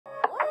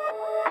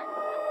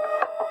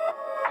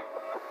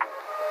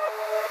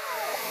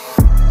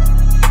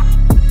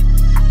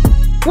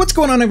What's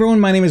going on, everyone?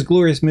 My name is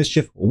Glorious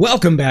Mischief.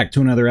 Welcome back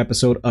to another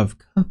episode of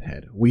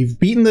Cuphead. We've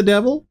beaten the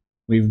devil,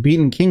 we've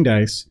beaten King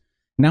Dice.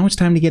 Now it's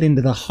time to get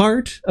into the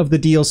heart of the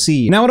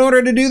DLC. Now, in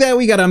order to do that,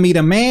 we gotta meet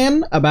a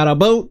man about a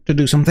boat to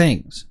do some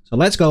things. So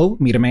let's go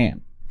meet a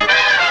man.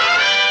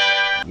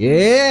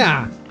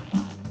 Yeah!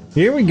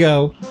 Here we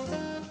go.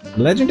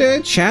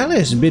 Legendary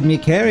Chalice bid me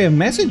carry a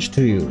message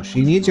to you.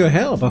 She needs your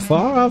help, a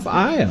far-off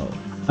isle.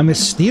 A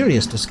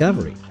mysterious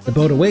discovery. The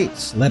boat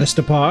awaits. Let us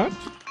depart?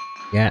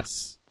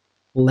 Yes.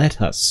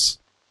 Let us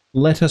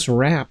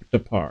rap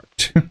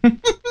depart.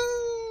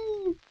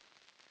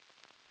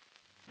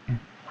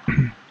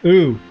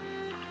 Ooh.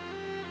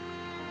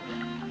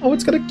 Oh,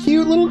 it's got a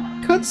cute little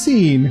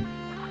cutscene.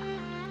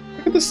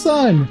 Look at the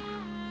sun.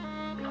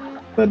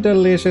 The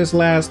delicious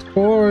last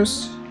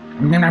course.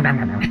 I'm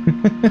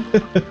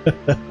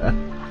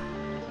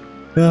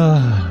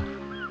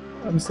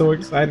so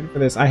excited for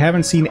this. I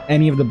haven't seen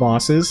any of the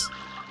bosses.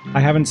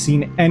 I haven't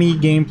seen any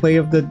gameplay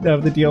of the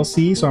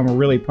DLC, so I'm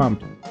really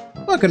pumped.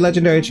 What could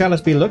Legendary Chalice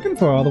be looking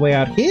for all the way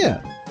out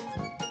here?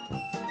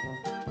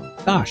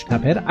 Gosh,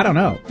 Cuphead, I don't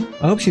know.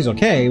 I hope she's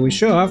okay. We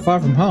sure are far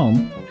from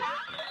home.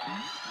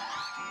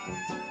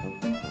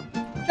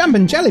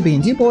 Jumpin' jelly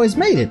beans, you boys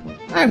made it.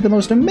 I have the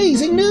most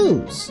amazing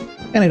news.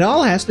 And it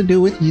all has to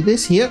do with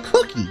this here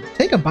cookie.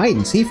 Take a bite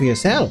and see for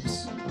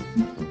yourselves.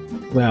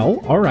 Well,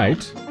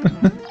 alright.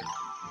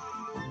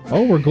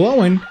 Oh, we're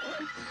glowing.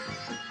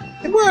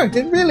 It worked!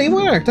 It really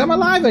worked! I'm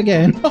alive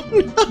again! Oh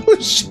no!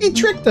 She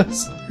tricked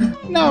us!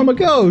 Now I'm a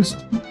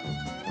ghost!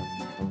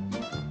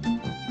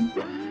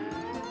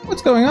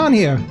 What's going on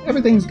here?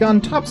 Everything's gone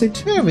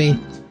topsy-turvy.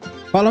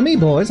 Follow me,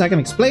 boys. I can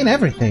explain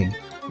everything.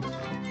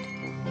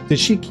 Did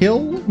she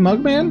kill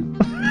Mugman?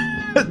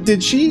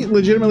 Did she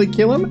legitimately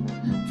kill him?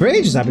 For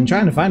ages I've been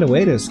trying to find a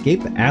way to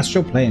escape the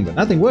astral plane, but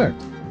nothing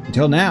worked.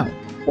 Until now.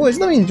 Boys,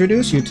 let me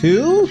introduce you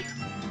to...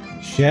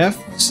 Chef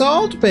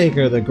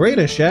Saltbaker, the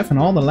greatest chef in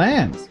all the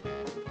lands.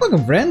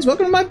 Welcome, friends.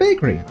 Welcome to my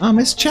bakery. Ah,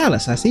 Miss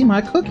Chalice, I see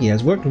my cookie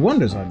has worked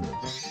wonders on you.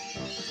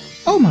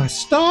 Oh, my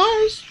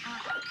stars!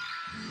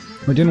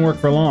 It didn't work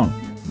for long.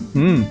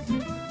 I'm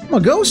a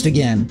ghost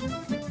again.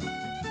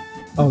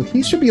 Oh,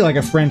 he should be like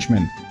a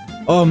Frenchman.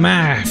 Oh,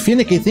 my,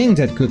 finicky thing,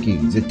 that cookie.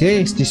 The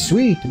taste is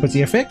sweet, but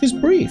the effect is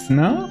brief,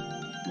 no?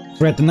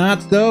 Fret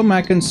not, though,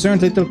 my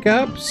concerned little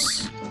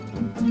cups.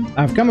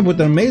 I've come up with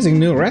an amazing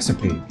new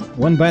recipe.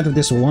 One bite of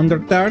this Wonder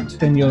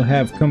Tart, and you'll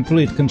have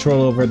complete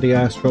control over the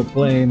astral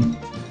plane.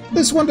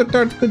 This Wonder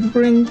Tart could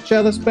bring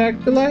Chalice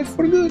back to life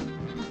for good.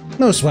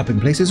 No swapping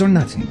places or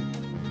nothing.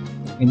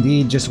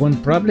 Indeed, just one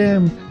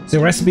problem. The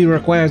recipe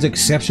requires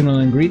exceptional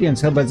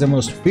ingredients held by the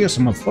most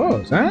fearsome of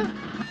foes, huh?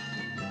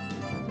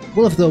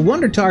 Well, if the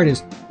Wonder Tart is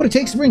what it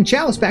takes to bring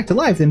Chalice back to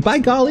life, then by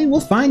golly,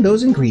 we'll find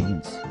those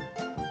ingredients.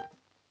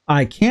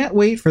 I can't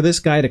wait for this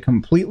guy to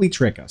completely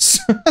trick us.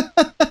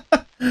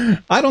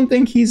 I don't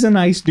think he's a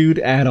nice dude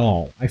at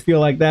all. I feel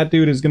like that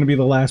dude is going to be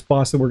the last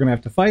boss that we're going to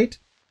have to fight.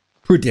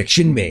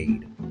 Prediction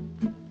made.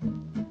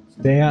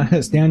 Stay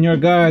on your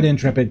guard,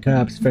 intrepid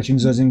cops. Fetching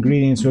those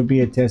ingredients will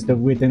be a test of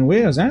wit and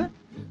wills, huh?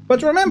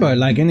 But remember,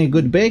 like any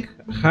good bake,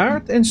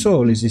 heart and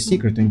soul is the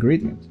secret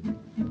ingredient.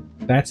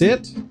 That's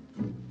it?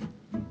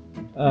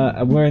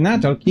 Why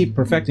not? I'll keep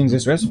perfecting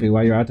this recipe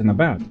while you're out and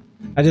about.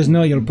 I just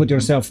know you'll put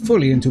yourself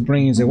fully into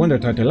bringing the Wonder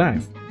Tart to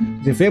life.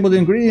 The fabled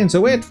ingredients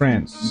await,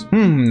 friends.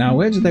 Now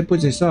where did I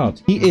put the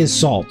salt? He is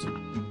salt.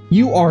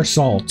 You are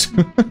salt.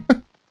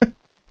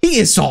 He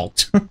is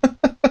salt.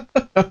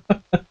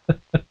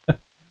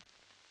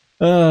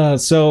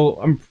 So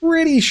I'm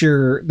pretty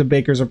sure the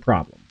baker's a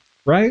problem,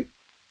 right?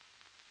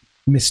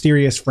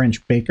 Mysterious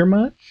French baker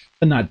much?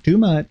 Not too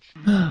much.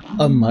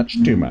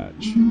 Much too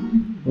much.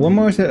 One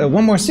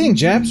more thing,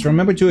 chaps.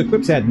 Remember to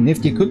equip that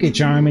nifty cookie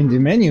charm in the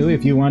menu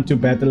if you want to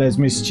battle as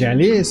Miss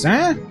Chalice,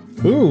 huh?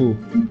 Ooh.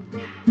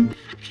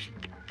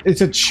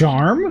 It's a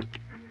charm?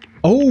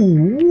 Oh,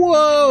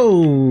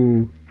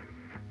 whoa!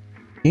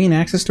 Gain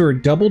access to her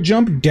double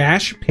jump,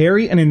 dash,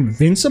 parry, and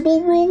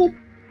invincible roll?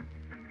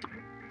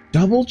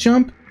 Double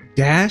jump,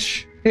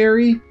 dash,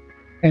 parry,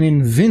 and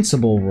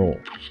invincible roll.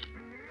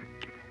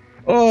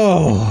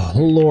 Oh,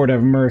 Lord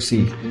have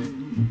mercy.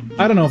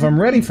 I don't know if I'm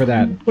ready for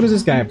that. What does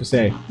this guy have to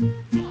say?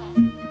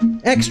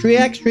 Extra,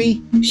 extra.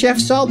 Chef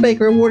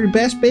Saltbaker awarded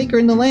best baker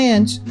in the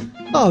lands.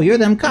 Oh, you're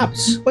them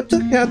cops. What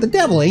took out the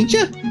devil, ain't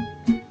ya?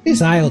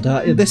 This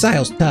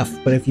aisle's tough,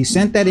 but if you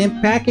sent that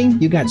imp packing,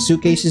 you got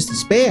suitcases to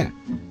spare.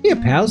 Here,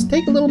 pals,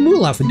 take a little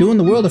moolah for doing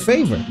the world a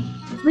favor.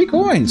 3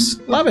 coins.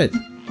 Love it.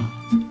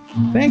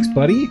 Thanks,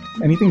 buddy.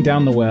 Anything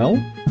down the well?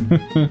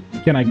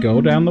 Can I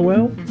go down the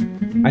well?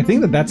 I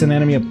think that's an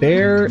enemy up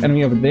there,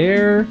 enemy over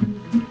there.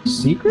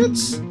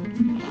 Secrets?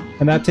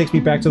 And that takes me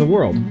back to the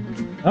world.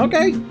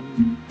 Okay.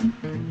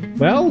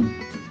 Well,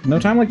 no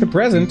time like the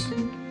present.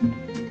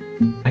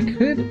 I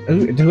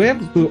could... do we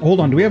have... Hold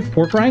on, do we have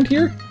pork rind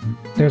here?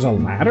 There's a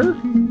ladder?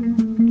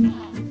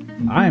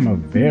 I am a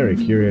very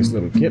curious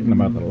little kitten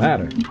about the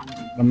ladder.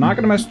 I'm not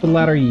going to mess with the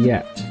ladder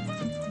yet.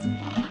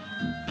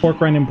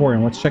 Pork rind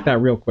emporium. Let's check that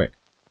real quick.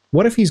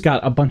 What if he's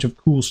got a bunch of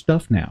cool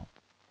stuff now?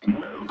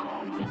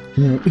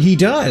 He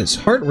does!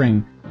 Heart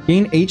Ring.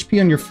 Gain HP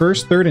on your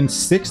first, third, and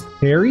sixth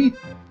parry?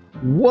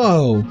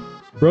 Whoa!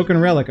 Broken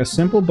Relic, a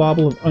simple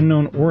bauble of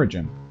unknown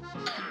origin.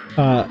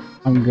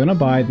 I'm gonna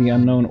buy the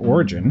unknown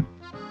origin.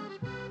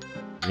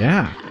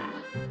 Yeah.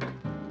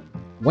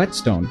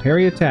 Whetstone,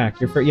 parry attack.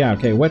 Yeah,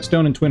 okay,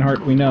 Whetstone and Twin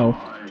Heart we know.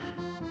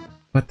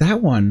 But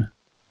that one,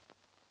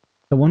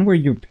 the one where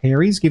your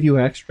parries give you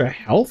extra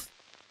health?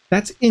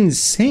 That's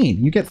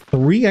insane. You get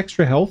 3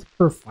 extra health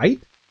per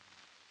fight?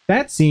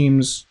 That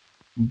seems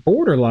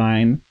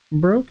borderline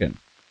broken.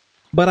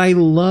 But I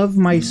love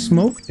my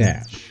smoke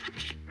dash.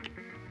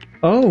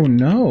 Oh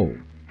no.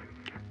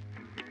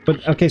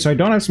 But, okay, so I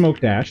don't have smoke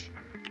dash.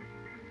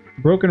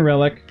 Broken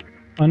Relic,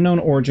 unknown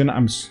origin.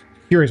 I'm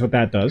curious what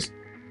that does.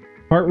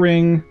 Heart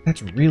Ring,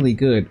 that's really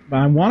good. But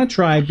I want to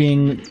try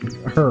being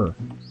her.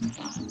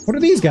 What are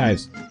these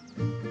guys?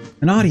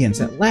 An audience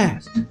at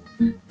last.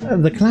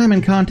 The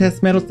climbing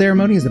contest medal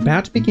ceremony is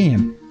about to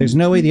begin. There's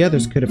no way the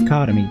others could have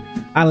caught me.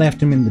 I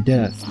left him in the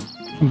dust.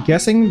 I'm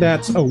guessing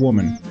that's a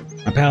woman.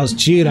 My pals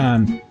cheered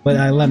on, but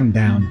I let him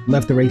down.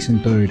 Left the race in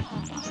third.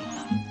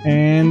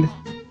 And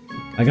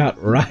I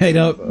got right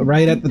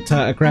at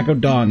the crack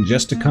of dawn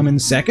just to come in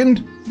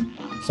second?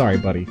 Sorry,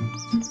 buddy.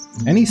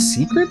 Any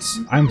secrets?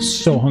 I'm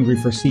so hungry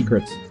for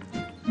secrets.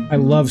 I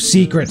love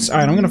secrets.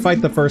 Alright, I'm gonna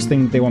fight the first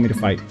thing they want me to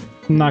fight.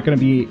 I'm not gonna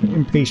be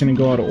impatient and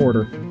go out of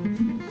order.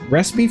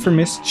 Recipe for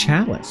Miss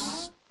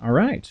Chalice.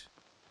 Alright.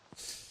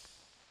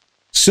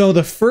 So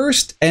the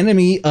first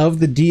enemy of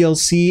the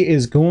DLC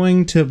is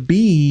going to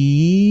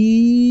be...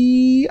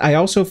 I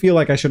also feel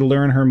like I should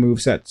learn her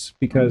movesets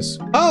because...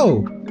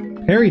 Oh!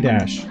 Parry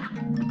dash.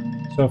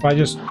 So if I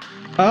just...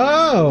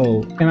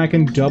 Oh! And I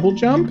can double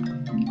jump?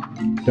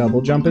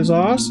 Double jump is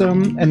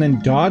awesome. And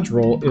then dodge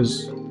roll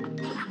is...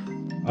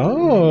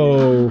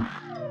 Oh!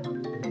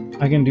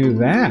 I can do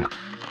that.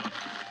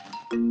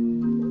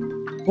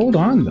 Hold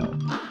on, though.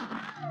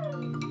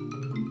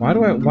 Why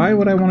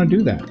would I want to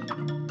do that?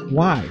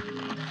 Why?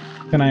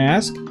 Can I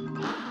ask?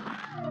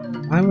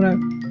 Why would I...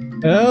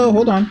 Oh,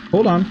 hold on.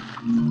 Hold on.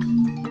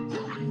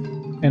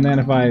 And then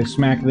if I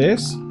smack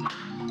this...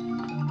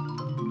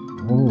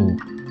 Oh.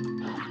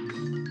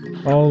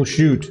 Oh,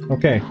 shoot.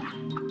 Okay.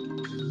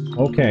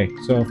 Okay,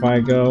 so if I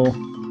go...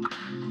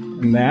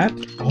 And that...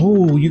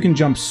 Oh, you can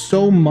jump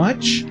so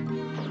much?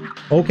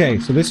 Okay,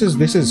 so this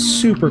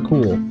is super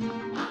cool.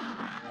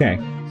 Okay,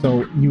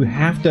 so you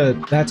have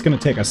to... That's gonna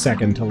take a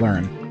second to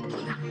learn.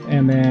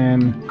 And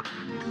then...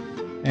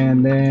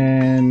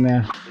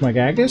 like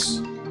Agus?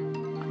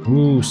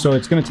 Ooh, so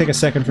it's gonna take a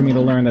second for me to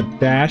learn the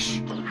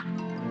dash.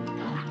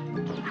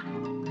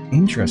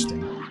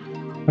 Interesting.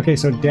 Okay,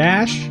 so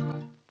dash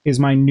is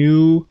my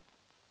new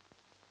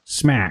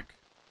smack.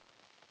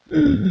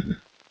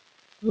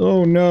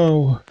 Oh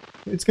no.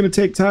 It's gonna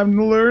take time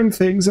to learn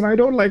things, and I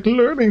don't like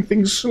learning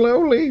things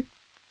slowly.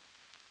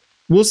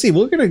 We'll see.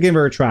 We're gonna give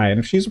her a try, and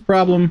if she's a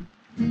problem,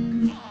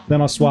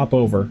 then I'll swap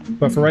over.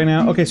 But for right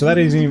now... Okay, so that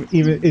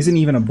isn't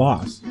even a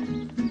boss.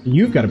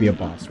 You've got to be a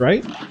boss,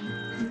 right?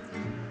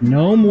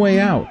 Gnome way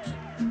out.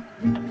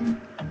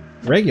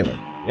 Regular.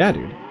 Yeah,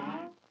 dude.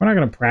 We're not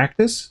going to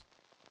practice?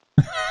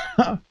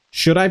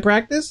 Should I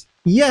practice?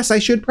 Yes, I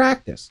should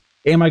practice.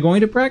 Am I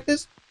going to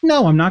practice?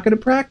 No, I'm not going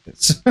to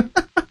practice.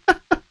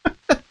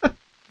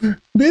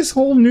 This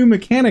whole new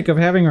mechanic of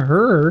having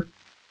her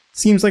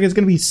seems like it's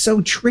going to be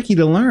so tricky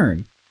to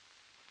learn.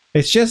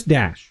 It's just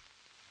dash.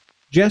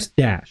 Just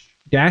dash.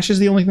 Dash is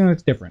the only thing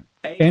that's different.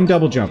 And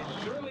double jump.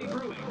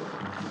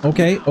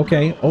 Okay,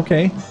 okay,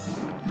 okay.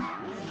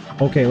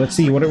 Okay, let's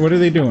see. What are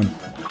they doing?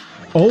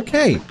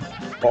 Okay.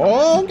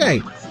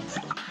 Okay.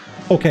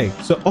 Okay,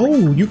 so...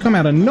 Oh, you come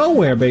out of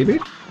nowhere, baby.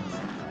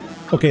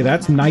 Okay,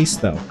 that's nice,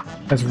 though.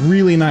 That's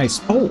really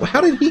nice. Oh,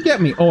 how did he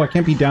get me? Oh, I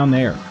can't be down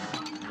there.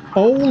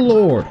 Oh,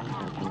 Lord.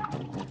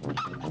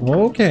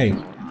 Okay.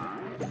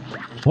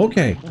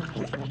 Okay.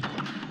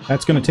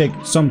 That's gonna take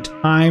some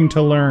time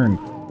to learn.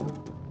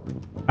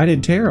 I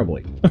did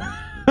terribly.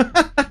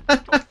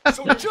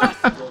 So just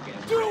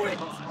do it!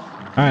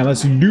 Alright,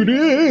 let's do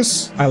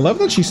this! I love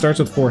that she starts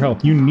with 4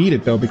 health. You need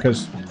it, though,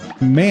 because,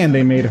 man,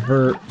 they made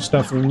her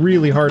stuff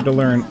really hard to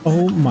learn.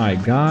 Oh my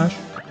gosh.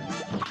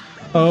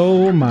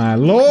 Oh my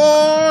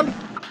lord!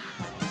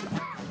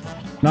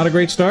 Not a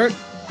great start.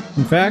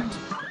 In fact,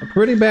 a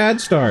pretty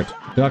bad start.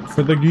 Duck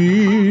for the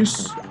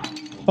geese.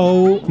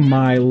 Oh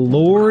my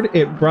lord,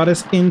 it brought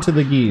us into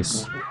the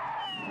geese.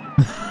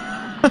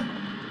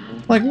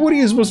 Like, what are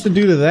you supposed to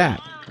do to that?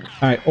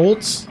 Alright,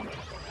 ults.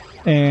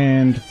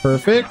 And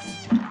perfect.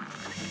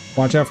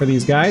 Watch out for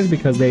these guys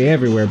because they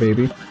everywhere,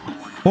 baby.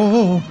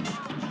 Oh,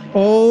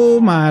 oh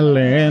my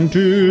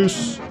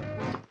Lantis.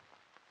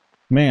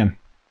 Man.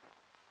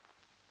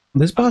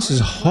 This boss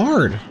is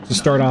hard to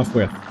start off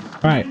with.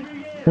 Alright,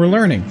 we're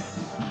learning.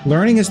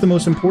 Learning is the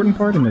most important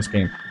part in this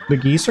game. The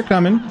geese are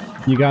coming.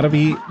 You gotta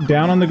be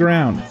down on the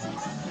ground.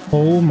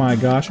 Oh my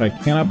gosh, I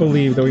cannot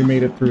believe that we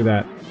made it through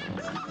that.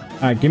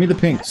 Alright, give me the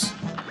pinks.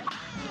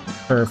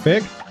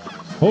 Perfect.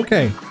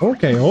 Okay,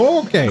 okay,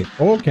 okay,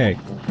 okay.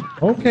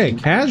 Okay,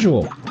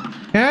 casual.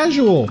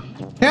 Casual.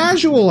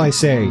 Casual, I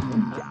say.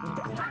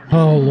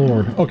 Oh,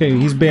 Lord. Okay,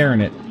 he's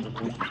bearing it.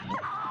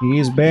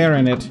 He's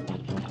bearing it.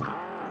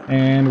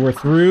 And we're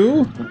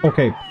through.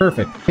 Okay,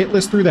 perfect.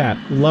 Hitless through that.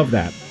 Love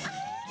that.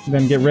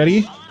 Then get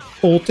ready.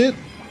 Ult it.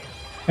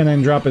 And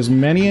then drop as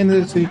many in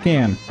as you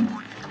can.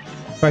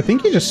 But I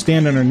think you just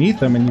stand underneath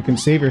them and you can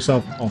save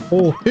yourself a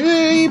whole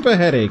heap of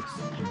headaches.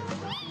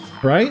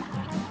 Right?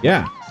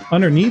 Yeah.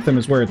 Underneath them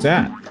is where it's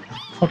at.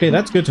 Okay,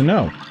 that's good to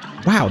know.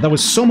 Wow, that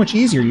was so much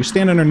easier. You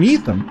stand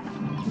underneath them.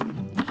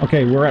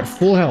 Okay, we're at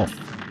full health,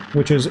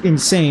 which is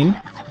insane.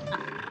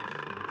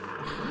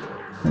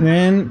 And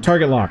then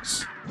target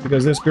locks,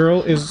 because this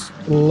girl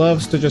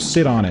loves to just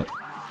sit on it.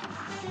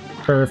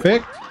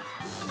 Perfect.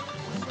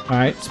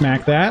 Alright,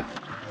 smack that.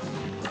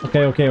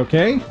 Okay, okay,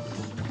 okay.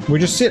 We're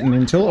just sitting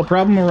until a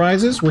problem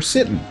arises. We're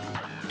sitting.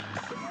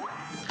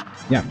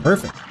 Yeah,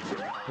 perfect.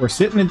 We're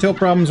sitting until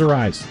problems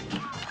arise.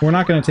 We're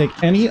not going to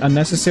take any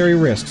unnecessary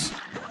risks.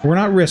 We're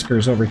not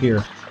riskers over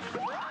here.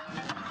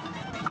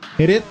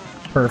 Hit it.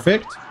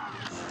 Perfect.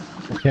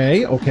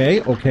 Okay,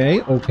 okay,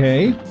 okay,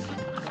 okay.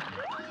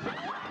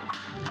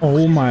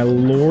 Oh my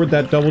lord,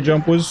 that double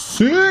jump was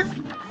sick!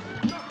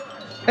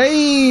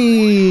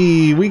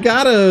 Hey! We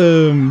got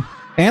him!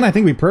 And I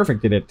think we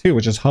perfected it too,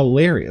 which is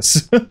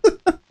hilarious.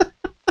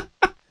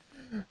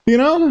 You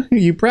know,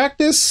 you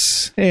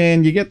practice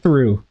and you get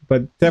through,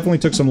 but definitely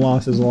took some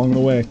losses along the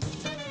way.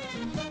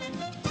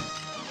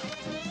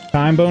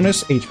 Time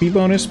bonus, HP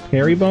bonus,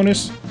 parry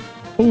bonus.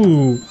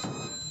 Ooh.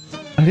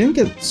 I didn't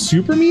get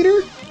super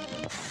meter?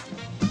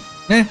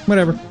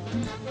 Whatever.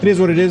 It is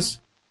what it is.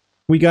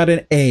 We got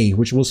an A,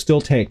 which we'll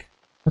still take.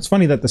 It's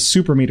funny that the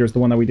super meter is the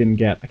one that we didn't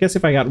get. I guess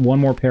if I got one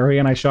more parry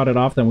and I shot it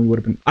off, then we would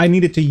have been... I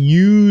needed to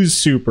use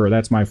super.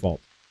 That's my fault.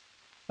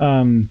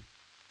 I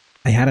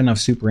had enough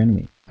super in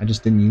me. I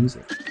just didn't use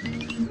it.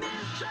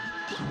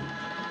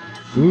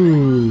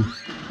 Ooh.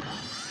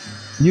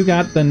 You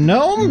got the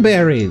gnome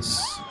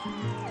berries.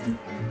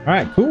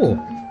 Alright, cool.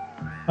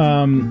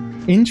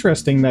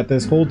 Interesting that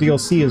this whole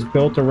DLC is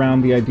built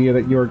around the idea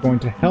that you are going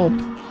to help,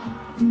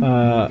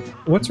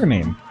 what's her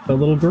name? The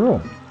little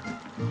girl.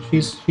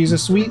 She's a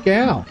sweet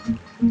gal.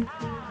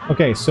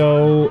 Okay,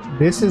 so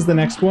this is the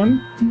next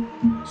one.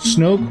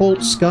 Snow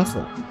Colt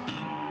Scuffle.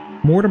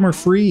 Mortimer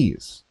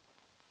Freeze.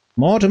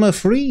 Mortimer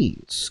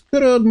Freeze.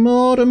 Good old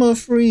Mortimer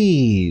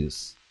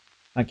Freeze.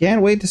 I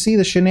can't wait to see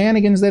the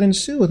shenanigans that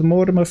ensue with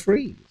Mortimer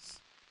Freeze.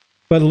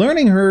 But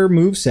learning her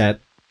moveset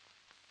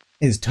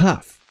is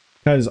tough.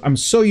 Because I'm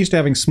so used to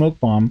having Smoke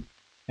Bomb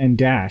and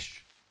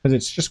Dash. Because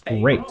it's just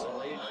great.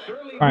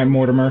 Alright,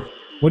 Mortimer.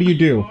 What do you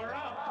do?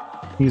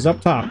 He's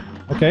up top.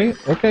 Okay,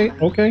 okay,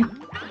 okay.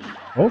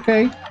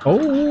 Okay.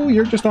 Oh,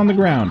 you're just on the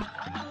ground.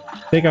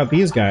 Take out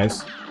these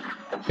guys.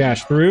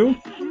 Dash through.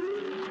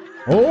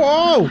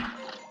 Oh!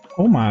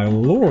 Oh my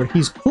lord,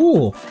 he's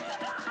cool.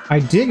 I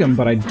dig him,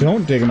 but I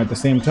don't dig him at the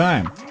same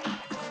time.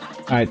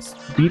 Alright,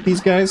 beat these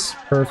guys.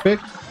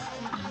 Perfect.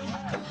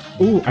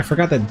 Ooh, I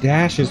forgot that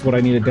dash is what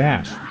I need to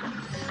dash.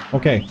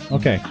 Okay,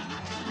 okay.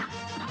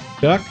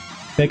 Duck,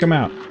 take him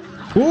out.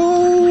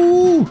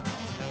 Woo!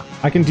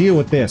 I can deal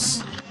with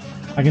this.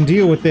 I can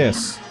deal with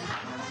this.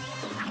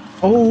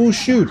 Oh,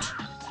 shoot.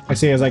 I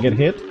say as I get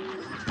hit.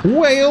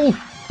 Whale!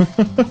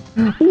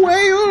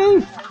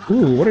 Whale!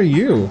 Ooh, what are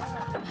you?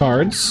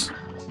 Cards.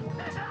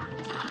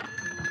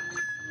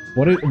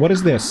 What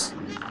is this?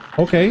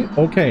 Okay,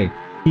 okay.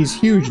 He's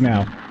huge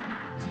now.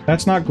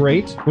 That's not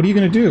great. What are you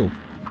gonna do?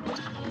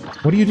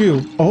 What do you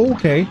do? Oh,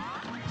 okay.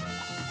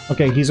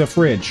 Okay, he's a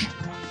fridge.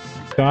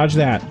 Dodge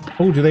that.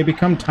 Oh, do they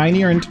become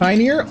tinier and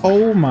tinier?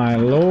 Oh my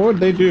lord,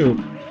 they do.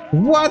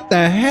 What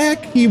the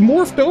heck? He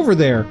morphed over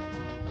there.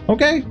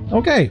 Okay,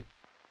 okay.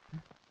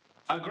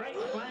 A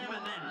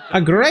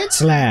great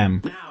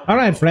slam.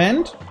 Alright,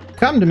 friend.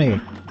 Come to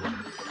me.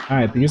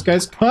 Alright, these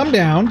guys come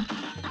down.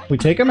 We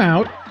take them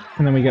out,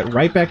 and then we get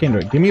right back into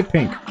it. Give me a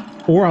pink.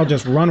 Or I'll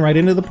just run right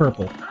into the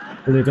purple.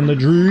 Living the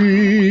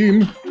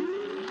dream.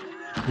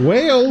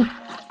 Whale.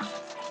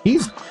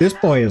 This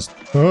boy is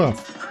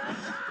tough.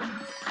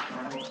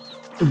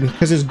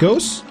 Because his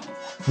ghosts...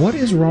 What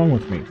is wrong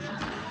with me?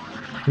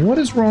 What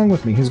is wrong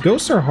with me? His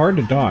ghosts are hard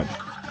to dodge.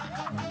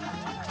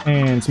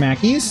 And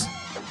smackies.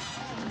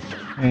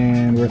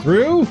 And we're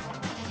through.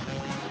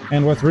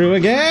 And we're through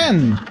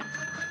again.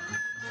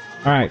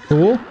 Alright,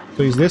 cool.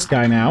 So he's this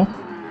guy now.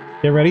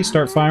 Get ready,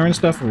 start firing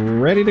stuff,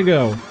 ready to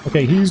go.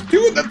 Okay, he's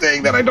doing the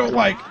thing that I don't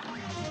like.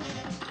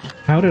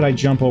 How did I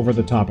jump over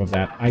the top of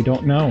that? I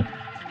don't know.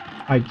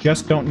 I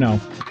just don't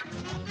know.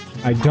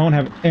 I don't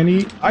have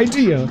any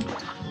idea.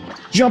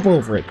 Jump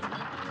over it.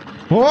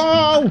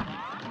 Whoa!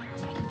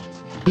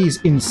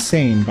 He's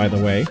insane, by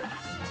the way.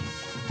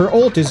 Her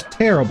ult is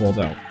terrible,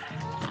 though.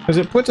 Because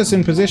it puts us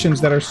in positions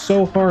that are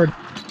so hard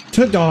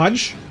to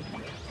dodge.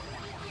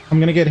 I'm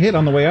gonna get hit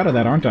on the way out of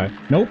that, aren't I?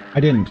 Nope, I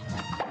didn't.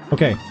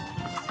 Okay.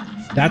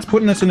 That's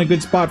putting us in a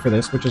good spot for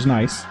this, which is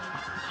nice.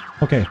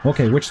 Okay,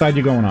 okay, which side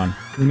you going on?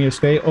 We need to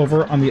stay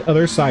over on the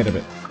other side of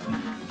it.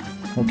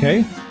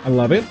 Okay, I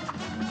love it.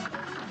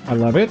 I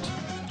love it.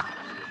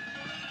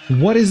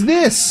 What is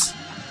this?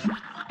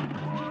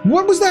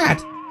 What was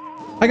that?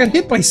 I got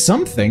hit by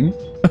something.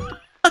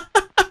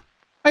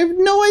 I have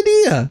no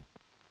idea.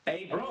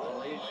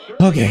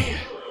 Okay,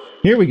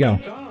 here we go.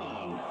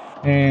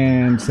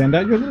 And send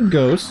out your little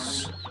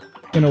ghosts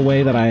in a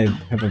way that I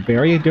have a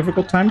very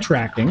difficult time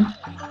tracking.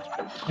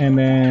 And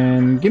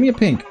then give me a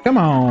pink. Come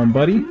on,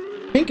 buddy.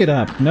 Pink it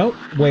up. Nope,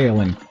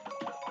 whaling.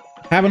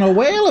 Having a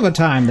whale of a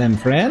time then,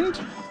 friend.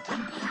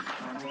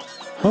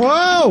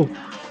 Whoa!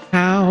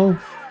 How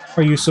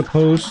are you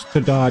supposed to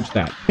dodge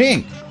that?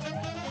 Pink!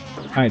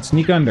 Alright,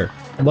 sneak under.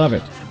 Love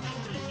it.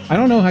 I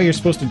don't know how you're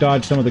supposed to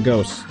dodge some of the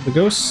ghosts. The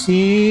ghosts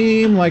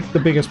seem like the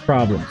biggest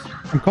problems.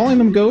 I'm calling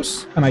them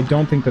ghosts, and I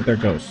don't think that they're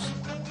ghosts.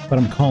 But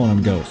I'm calling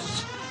them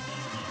ghosts.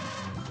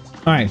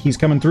 Alright, he's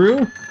coming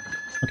through.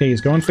 Okay, he's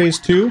going phase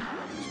 2.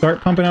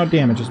 Start pumping out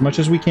damage as much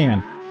as we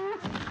can.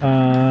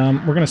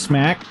 We're gonna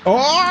smack.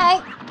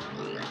 Oh!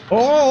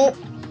 Oh!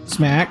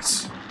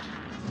 Smacks.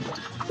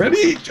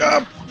 Ready,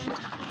 jump!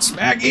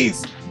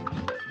 Smackies!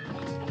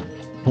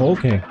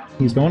 Okay,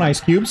 he's going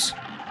ice cubes.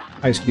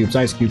 Ice cubes,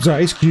 ice cubes,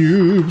 ice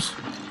cubes!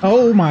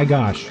 Oh my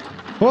gosh.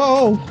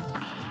 Whoa!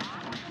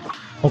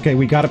 Okay,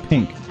 we got a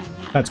pink.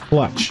 That's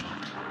clutch.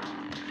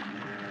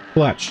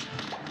 Clutch.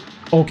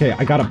 Okay,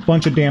 I got a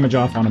bunch of damage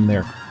off on him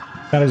there.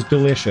 That is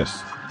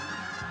delicious.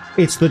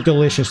 It's the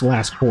delicious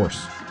last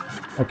course.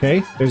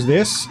 Okay, there's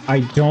this. I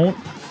don't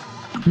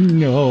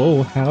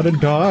know how to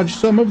dodge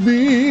some of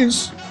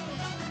these.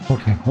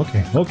 Okay,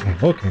 okay, okay,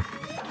 okay.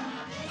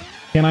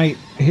 Can I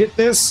hit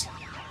this?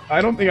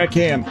 I don't think I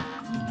can.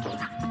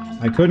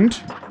 I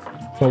couldn't,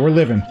 but we're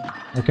living.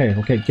 Okay,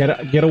 okay,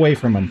 get away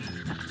from him.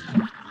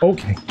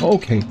 Okay,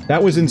 okay,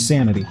 that was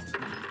insanity.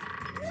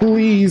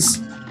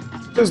 Please,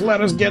 just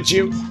let us get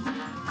you.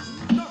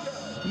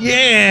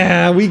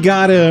 Yeah, we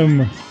got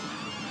him.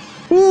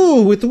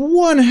 Ooh, with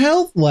 1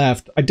 health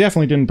left. I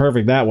definitely didn't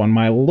perfect that one,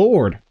 my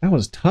lord. That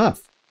was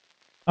tough.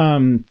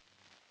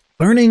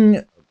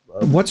 Learning,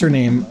 what's her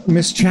name?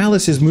 Miss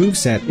Chalice's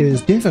moveset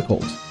is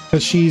difficult.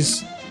 Because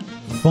she's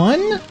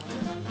fun,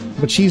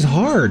 but she's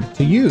hard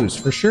to use,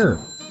 for sure.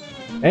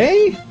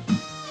 A?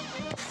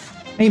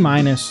 A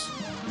minus.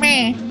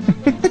 A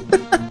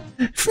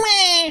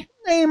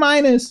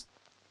minus.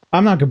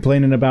 I'm not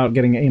complaining about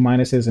getting A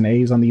minuses and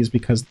A's on these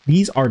because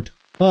these are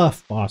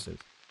tough bosses.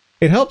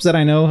 It helps that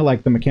I know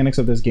like the mechanics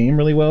of this game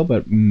really well,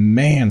 but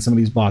man, some of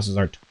these bosses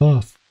are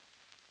tough.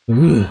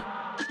 Ugh.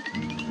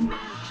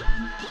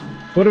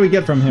 What do we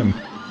get from him?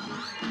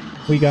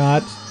 We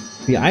got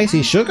the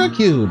icy sugar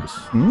cubes.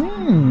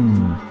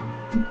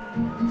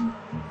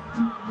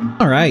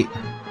 Alright.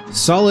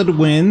 Solid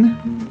win.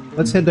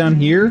 Let's head down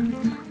here.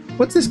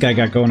 What's this guy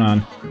got going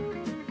on?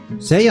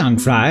 Say, young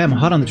fry, I'm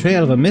hot on the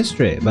trail of a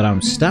mystery, but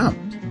I'm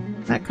stumped.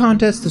 That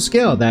contest of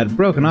skill, that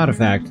broken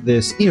artifact,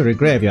 this eerie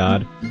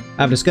graveyard,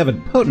 I've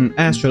discovered potent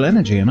astral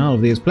energy in all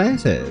of these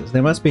places.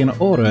 There must be an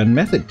order and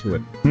method to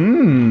it.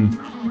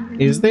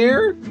 Is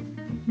there?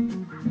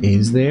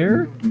 Is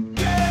there?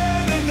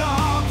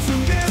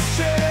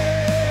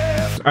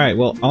 Alright,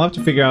 well, I'll have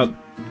to figure out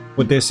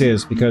what this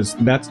is, because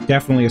that's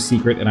definitely a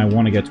secret, and I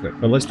want to get to it.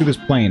 But let's do this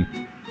plain.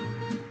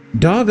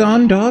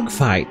 Doggone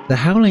Dogfight, the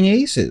Howling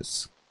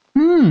Aces.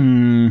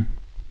 I'm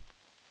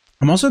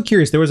also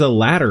curious, there was a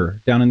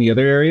ladder down in the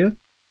other area.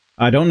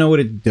 I don't know what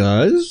it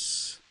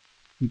does,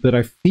 but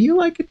I feel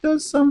like it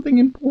does something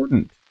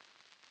important.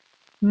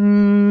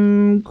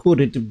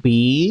 Could it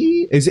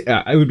be?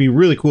 It would be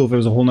really cool if it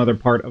was a whole nother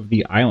part of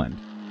the island.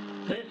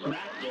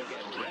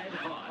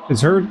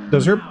 Does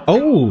her...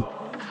 Oh!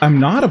 I'm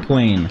not a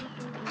plane.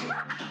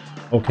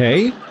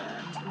 Okay.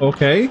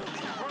 Okay.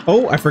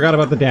 Oh, I forgot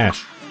about the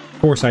dash.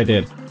 Of course I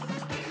did.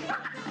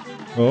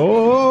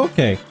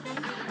 Okay.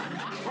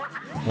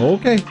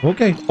 Okay,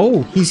 okay.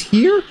 Oh, he's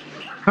here?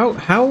 How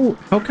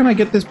can I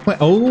get this plane?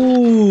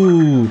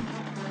 Oh!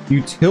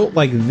 You tilt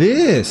like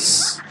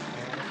this.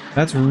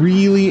 That's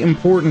really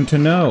important to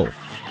know.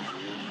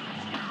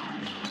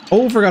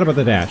 Oh, forgot about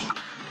the dash.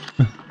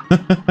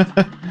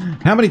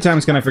 How many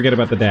times can I forget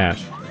about the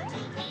dash?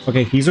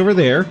 Okay, he's over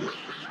there.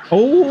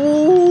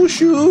 Oh,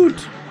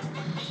 shoot!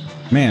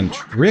 Man,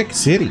 Trick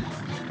City.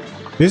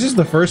 This is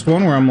the first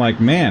one where I'm like,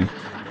 man,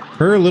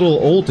 her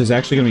little ult is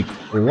actually going to be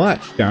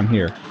clutch down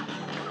here.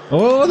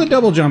 Oh, the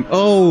double jump.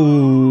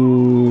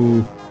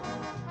 Oh.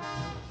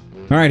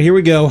 Alright, here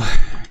we go.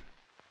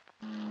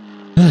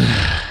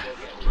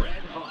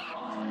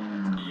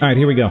 Alright,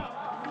 here we go.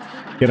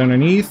 Get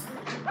underneath.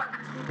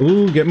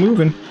 Ooh, get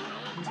moving.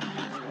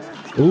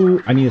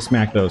 Ooh, I need to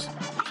smack those.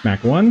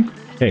 Smack one.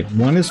 Okay,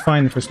 one is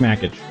fine for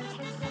smackage.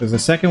 There's a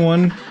second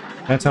one.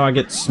 That's how I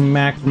get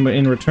smacked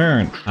in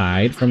return.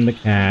 Hide from the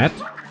cat.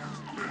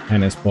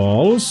 Tennis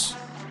balls.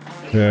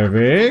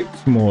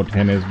 Perfect. More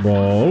tennis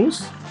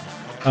balls.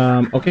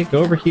 Okay, go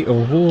over here.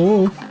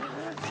 Oh.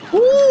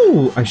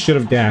 Ooh, I should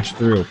have dashed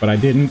through, but I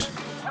didn't.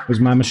 It was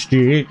my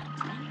mistake.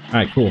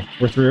 Alright, cool.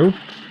 We're through.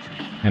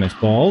 Tennis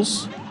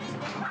balls.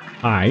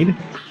 Hide.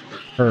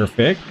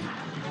 Perfect.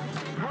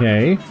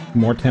 Okay,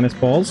 more tennis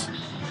balls.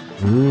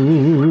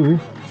 Ooh.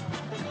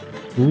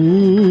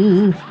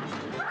 Ooh.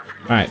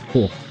 Alright,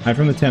 cool. Hide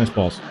from the tennis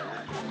balls.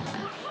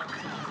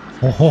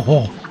 Oh, ho,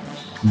 ho.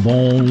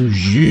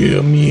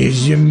 Bonjour,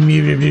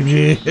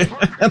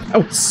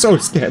 that was so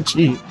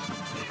sketchy.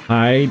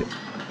 Hide.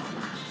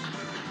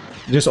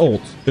 Just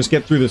ult. Just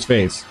get through this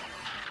phase.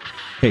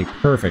 Okay,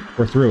 perfect.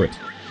 We're through it.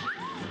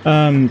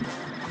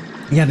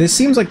 Yeah, this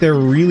seems like they're a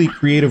really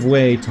creative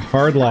way to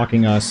hard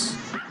locking us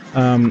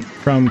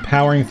from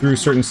powering through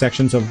certain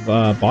sections of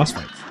boss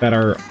fights that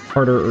are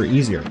harder or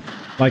easier.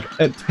 Like,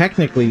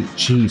 technically,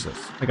 Jesus,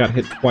 I got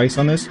hit twice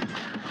on this.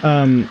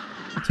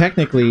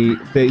 Technically,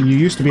 you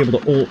used to be able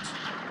to ult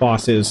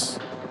bosses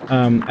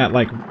at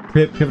like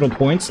pivotal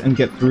points and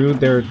get through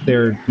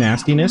their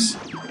nastiness,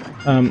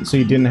 so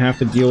you didn't have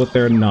to deal with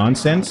their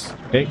nonsense.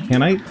 Okay,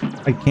 can I?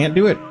 I can't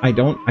do it. I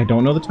don't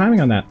know the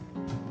timing on that.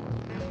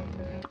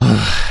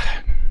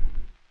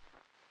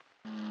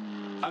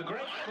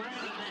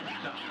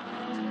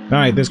 All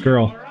right, this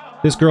girl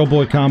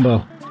boy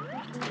combo.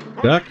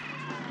 Duck.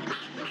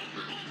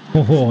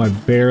 Oh, I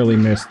barely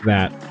missed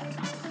that.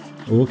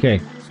 Okay,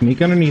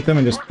 sneak underneath him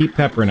and just keep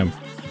peppering him.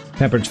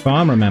 Pepperidge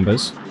Farm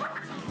remembers.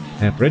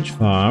 Pepperidge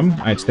Farm.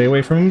 Alright, stay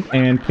away from him.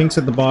 And Pink's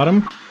at the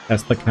bottom.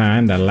 That's the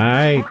kind I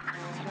like.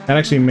 That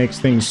actually makes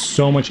things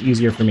so much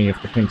easier for me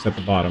if the Pink's at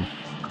the bottom.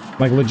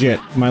 Like, legit,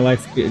 my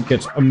life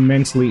gets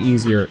immensely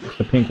easier if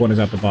the pink one is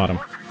at the bottom.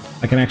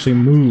 I can actually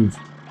move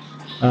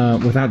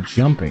without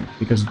jumping,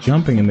 because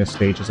jumping in this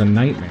stage is a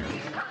nightmare.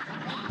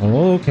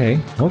 Okay.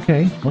 Oh,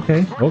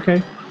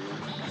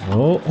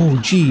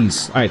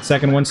 jeez. Alright,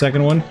 second one.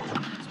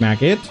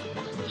 Smack it.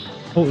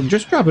 Oh,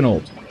 just drop an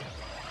ult.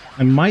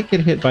 I might get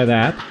hit by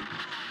that.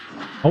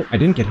 Oh, I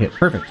didn't get hit.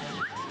 Perfect.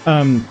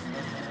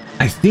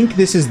 I think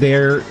this is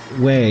their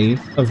way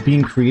of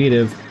being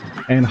creative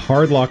and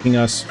hard-locking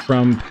us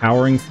from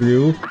powering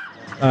through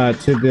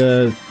to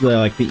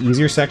the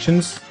easier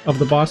sections of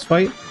the boss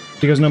fight.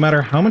 Because no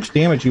matter how much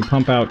damage you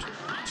pump out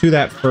to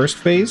that first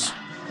phase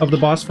of the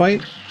boss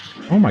fight...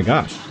 Oh my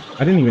gosh.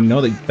 I didn't even know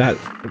that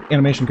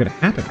animation could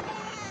happen.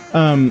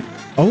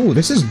 Oh,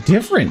 this is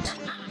different.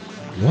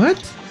 What?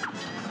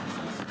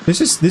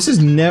 This is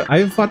never...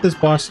 I've fought this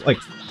boss like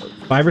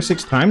 5 or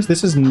 6 times.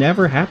 This has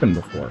never happened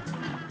before.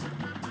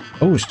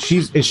 Oh, is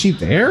she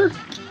there?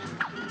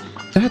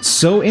 That's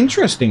so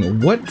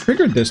interesting. What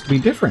triggered this to be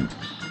different?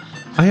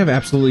 I have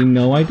absolutely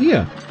no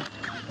idea.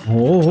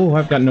 Oh,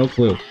 I've got no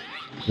clue.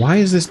 Why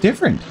is this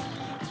different?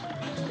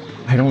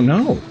 I don't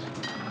know.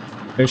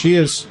 There she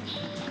is.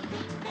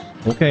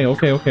 Okay.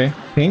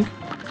 Pink?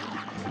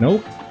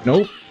 Nope.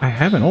 I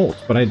have an ult,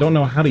 but I don't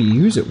know how to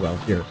use it well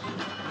here.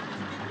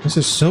 This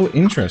is so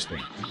interesting.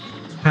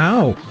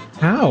 How?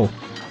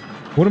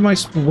 What am I...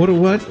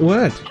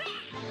 What?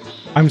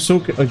 I'm so...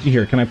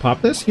 here, can I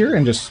pop this here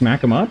and just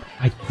smack him up?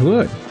 I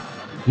could.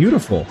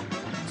 Beautiful.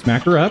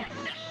 Smack her up.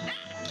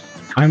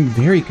 I'm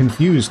very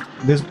confused.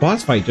 This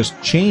boss fight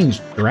just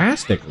changed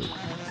drastically.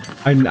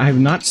 I've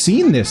not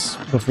seen this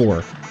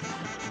before.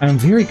 I'm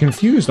very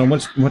confused on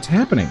what's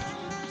happening.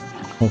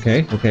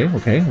 Okay,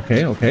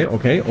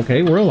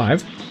 we're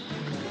alive.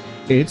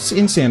 It's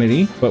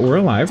insanity, but we're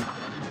alive.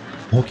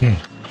 Okay.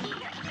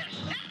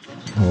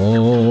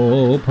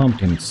 Oh,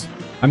 pumpkins.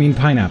 I mean,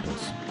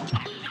 pineapples.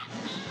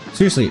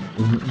 Seriously,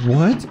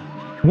 what?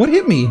 What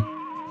hit me?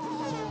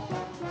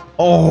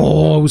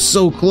 Oh, I was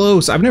so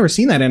close. I've never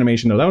seen that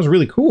animation, though. That was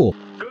really cool.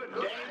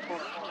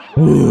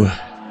 Ooh.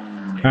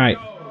 Alright,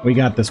 we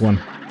got this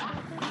one.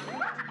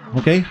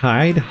 Okay,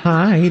 hide.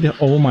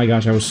 Oh my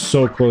gosh, I was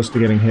so close to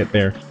getting hit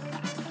there.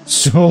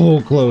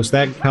 So close.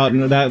 That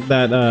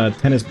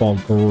tennis ball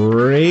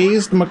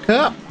grazed my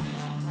cup.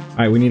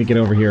 Alright, we need to get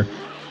over here.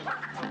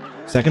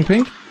 Second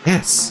pink?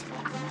 Yes.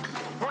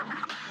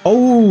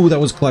 Oh, that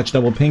was clutch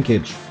double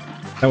pinkage.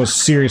 That was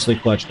seriously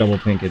clutch double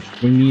pinkage.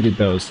 We needed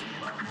those.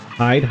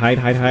 Hide.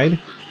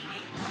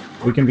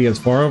 We can be as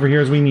far over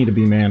here as we need to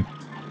be, man.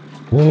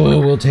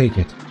 Whoa, we'll take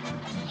it.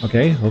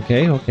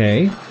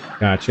 Okay.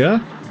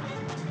 Gotcha.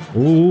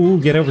 Ooh,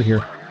 get over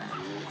here.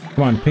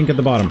 Come on, pink at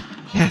the bottom.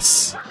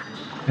 Yes!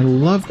 I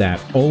love that.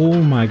 Oh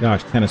my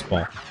gosh, tennis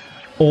ball.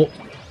 Oh.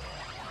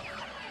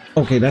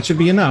 Okay, that should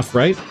be enough,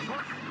 right?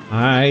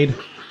 Hide.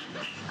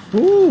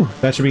 Ooh,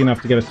 that should be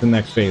enough to get us to the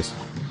next phase.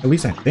 At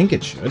least I think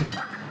it should.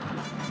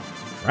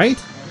 Right?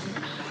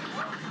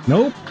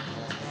 Nope.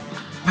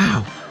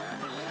 Wow.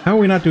 How are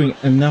we not doing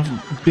enough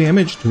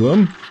damage to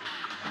him?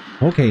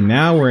 Okay,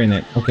 now we're in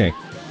it. Okay.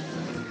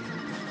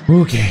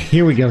 Okay,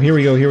 here we go.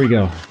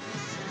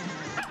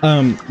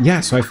 Yeah,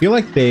 so I feel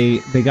like they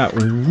got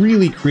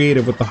really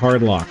creative with the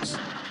hard locks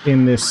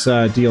in this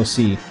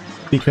DLC.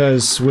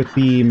 Because with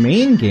the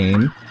main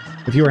game,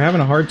 if you were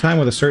having a hard time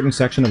with a certain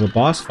section of a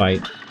boss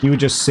fight, you would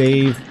just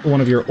save one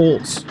of your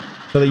ults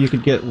so that you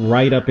could get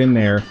right up in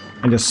there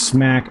and just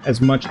smack as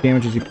much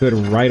damage as you could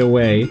right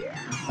away.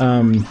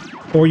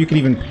 Or you could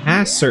even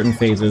pass certain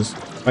phases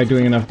by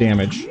doing enough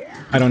damage.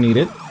 I don't need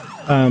it.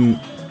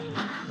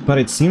 But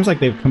it seems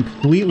like they've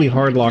completely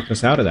hard-locked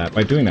us out of that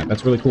by doing that.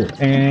 That's really cool.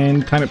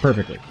 And time it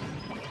perfectly.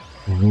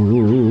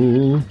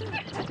 Ooh.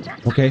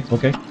 Okay.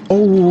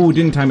 Oh,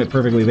 didn't time it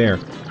perfectly there.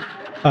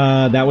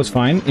 That was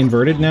fine.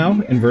 Inverted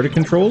now. Inverted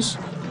controls.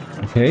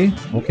 Okay.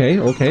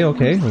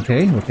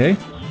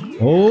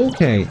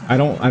 Okay. I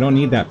don't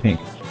need that pink.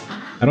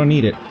 I don't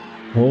need it.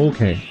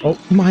 Okay. Oh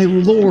my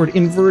lord,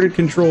 inverted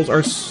controls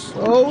are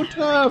so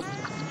tough.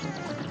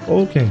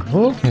 Okay,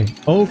 okay,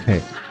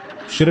 okay.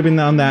 Should have been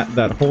on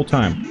that whole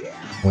time.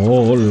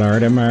 Oh,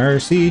 Lord of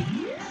mercy.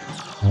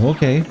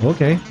 Okay,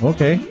 okay,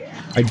 okay.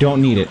 I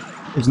don't need it.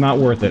 It's not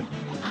worth it.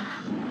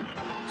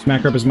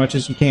 Smack her up as much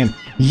as you can.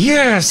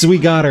 Yes, we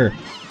got her.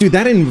 Dude,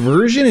 that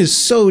inversion is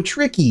so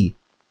tricky.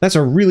 That's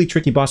a really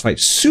tricky boss fight.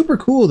 Super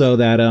cool though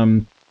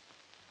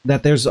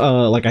that there's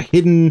like a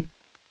hidden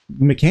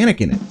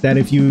mechanic in it. That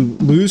if you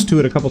lose to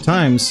it a couple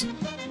times,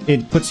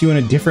 it puts you in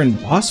a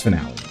different boss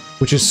finale,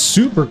 which is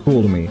super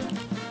cool to me.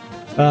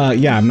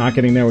 Yeah, I'm not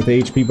getting there with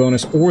the HP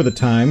bonus or the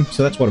time,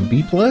 so that's what, a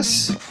B+?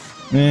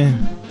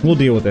 We'll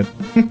deal with it.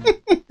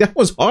 That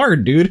was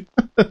hard, dude.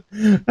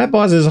 That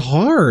boss is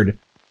hard.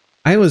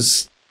 I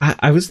was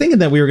thinking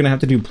that we were gonna have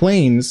to do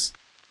planes,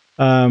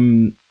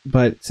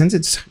 but since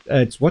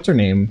it's what's her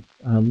name,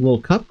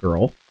 little cup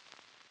girl,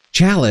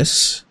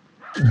 Chalice.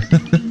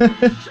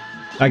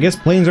 I guess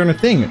planes aren't a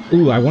thing.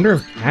 Ooh, I wonder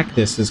if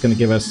cactus is gonna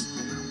give us.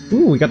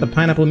 Ooh, we got the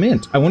pineapple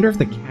mint. I wonder if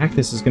the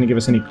cactus is gonna give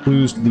us any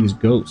clues to these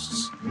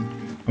ghosts.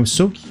 I'm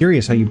so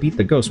curious how you beat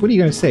the ghost. What are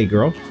you gonna say,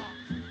 girl?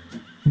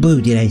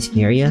 Boo, did I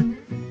scare ya?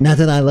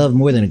 Nothing I love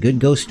more than a good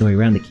ghost story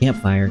around the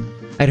campfire.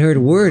 I'd heard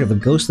word of a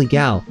ghostly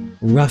gal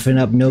roughing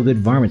up no-good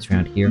varmints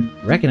around here.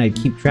 Reckon I'd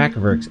keep track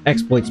of her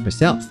exploits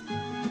myself.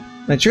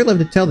 I'd sure love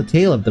to tell the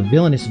tale of the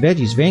villainous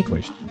veggies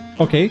vanquished.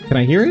 Okay, can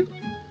I hear it?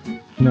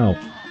 No.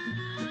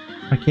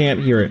 I can't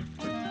hear it.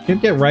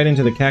 Can't get right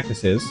into the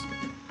cactuses.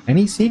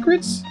 Any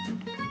secrets?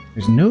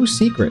 There's no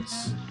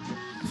secrets.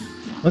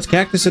 Let's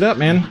cactus it up,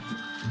 man.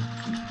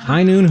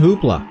 High noon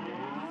hoopla.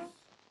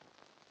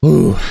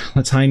 Ooh,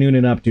 let's high noon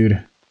it up,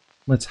 dude.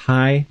 Let's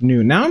high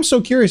noon. Now I'm so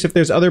curious if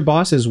there's other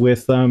bosses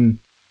with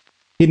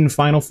hidden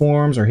final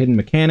forms or hidden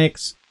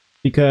mechanics,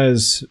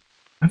 because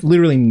I've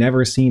literally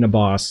never seen a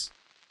boss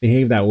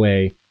behave that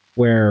way,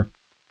 where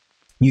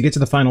you get to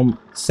the final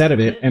set of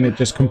it and it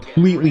just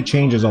completely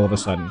changes all of a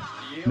sudden.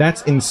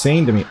 That's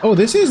insane to me. Oh,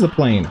 this is the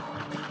plane.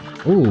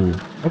 Ooh,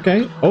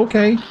 okay,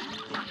 okay,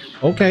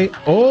 okay,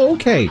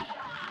 okay.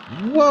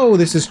 Whoa,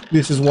 this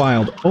is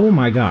wild. Oh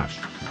my gosh.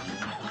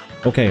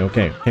 Okay,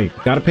 okay, okay.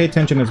 Gotta pay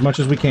attention as much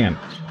as we can.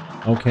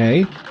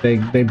 Okay,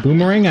 they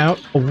boomerang out.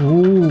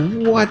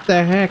 Ooh, what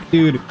the heck,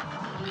 dude?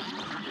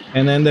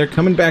 And then they're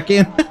coming back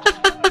in.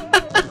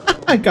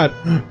 I got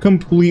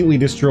completely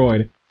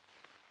destroyed.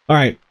 All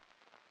right,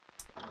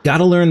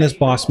 gotta learn this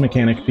boss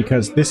mechanic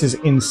because this is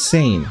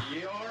insane.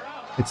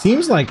 It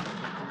seems like,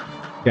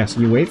 yes,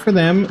 you wait for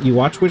them, you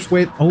watch which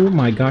way. Oh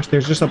my gosh,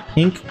 there's just a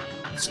pink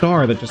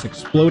star that just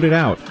exploded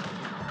out.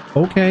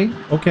 Okay,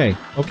 okay,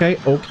 okay,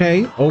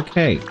 okay,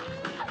 okay.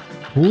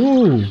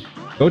 Ooh,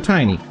 go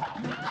tiny.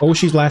 Oh,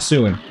 she's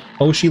lassoing.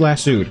 Oh, she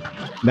lassoed.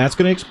 That's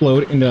gonna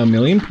explode into a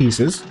million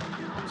pieces.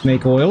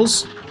 Snake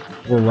oils.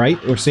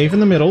 We're safe in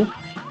the middle.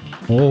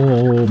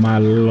 Oh my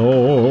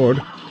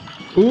lord.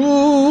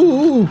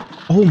 Ooh!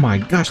 Oh my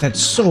gosh, that's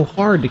so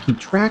hard to keep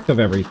track of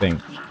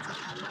everything.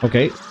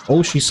 Okay.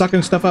 Oh, she's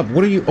sucking stuff up.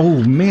 What are you?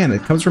 Oh man,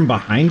 it comes from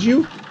behind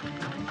you?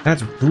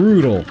 That's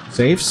brutal.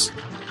 Safes.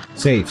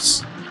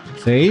 Safes.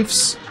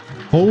 Safes.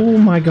 Oh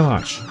my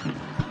gosh.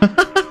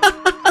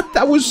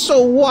 That was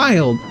so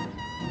wild.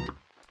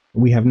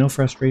 We have no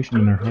frustration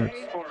in our hearts.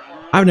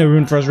 I've never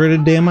been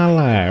frustrated a day in my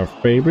life,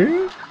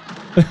 baby.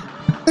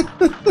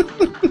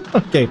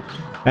 Okay,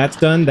 that's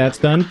done. That's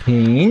done.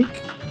 Pink.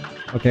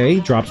 Okay,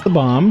 drops the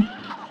bomb.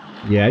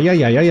 Yeah, yeah,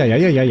 yeah, yeah, yeah, yeah,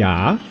 yeah, yeah,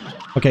 yeah.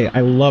 Okay,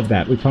 I love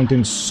that. We pumped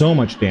in so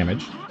much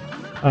damage.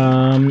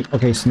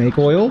 Okay, snake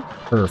oil.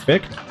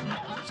 Perfect.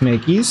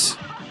 Snakies.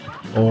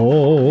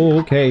 Oh,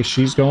 okay,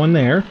 she's going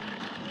there.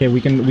 Okay,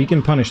 we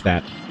can punish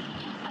that.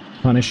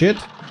 Punish it.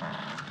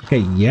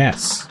 Okay,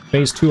 yes.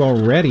 Phase 2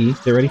 already.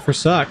 They're ready for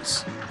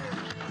sucks.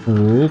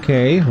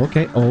 Okay,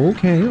 okay,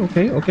 okay,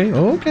 okay, okay,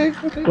 okay,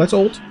 okay. Let's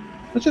ult.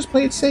 Let's just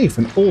play it safe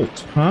and ult,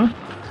 huh?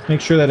 Make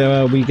sure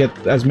that we get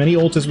as many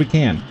ults as we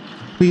can.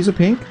 Please, a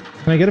pink?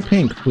 Can I get a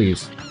pink,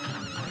 please?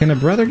 Can a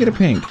brother get a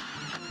pink?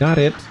 Got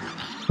it.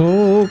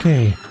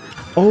 Okay.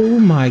 Oh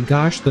my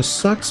gosh, the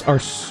sucks are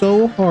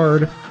so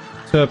hard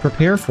to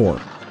prepare for.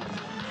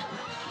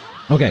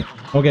 Okay,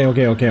 okay,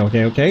 okay, okay,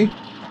 okay, okay.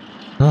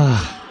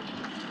 Ah.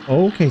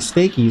 Okay,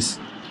 steakies.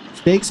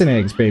 Steaks and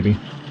eggs, baby.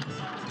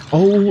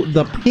 Oh,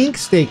 the pink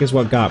steak is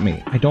what got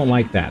me. I don't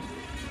like that.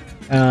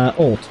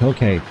 Ult.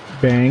 Okay.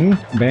 Bang.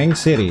 Bang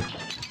City.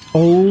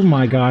 Oh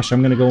my gosh,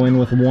 I'm gonna go in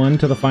with 1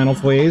 to the final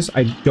phase.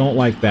 I don't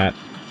like that.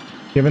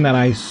 Given that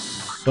I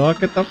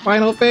suck at the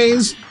final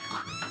phase.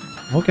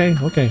 Okay,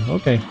 okay,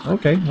 okay,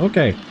 okay,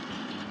 okay.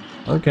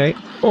 Okay.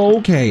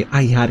 Okay,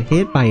 I got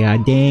hit by a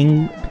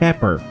dang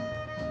pepper.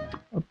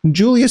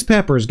 Julius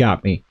Peppers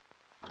got me.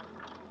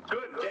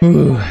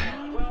 Ooh.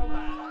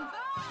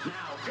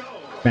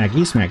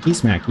 Smackies,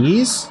 smackies,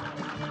 smackies.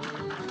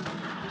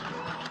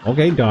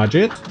 Okay, dodge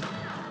it.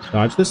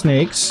 Dodge the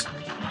snakes.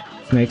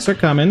 Snakes are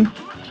coming.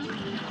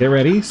 Get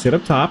ready, sit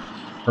up top.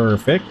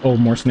 Perfect. Oh,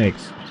 more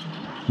snakes.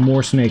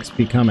 More snakes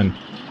be coming.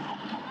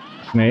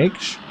 Snake.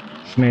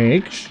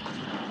 Snakes.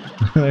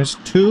 There's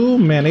too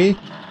many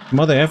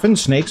mother effing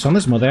snakes on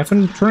this mother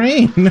effing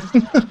train.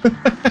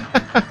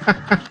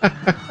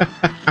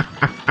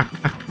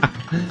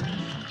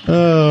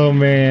 Oh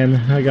man,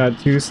 I got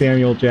 2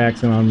 Samuel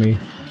Jackson on me.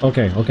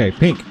 Okay, okay,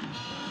 pink.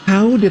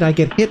 How did I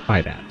get hit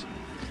by that?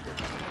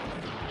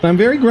 I'm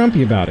very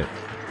grumpy about it.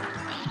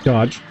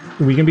 Dodge.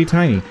 We can be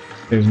tiny.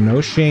 There's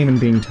no shame in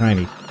being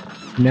tiny.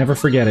 Never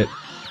forget it.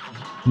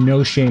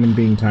 No shame in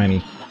being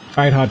tiny.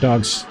 Alright, hot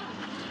dogs.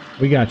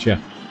 We got you.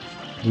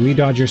 We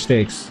dodge your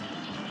steaks.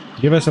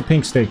 Give us a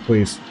pink steak,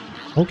 please.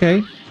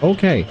 Okay,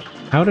 okay.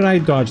 How did I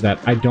dodge that?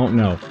 I don't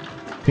know.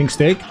 Pink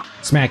steak?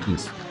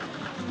 Smackies.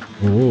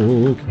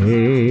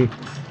 Okay.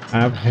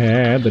 I've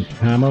had the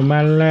time of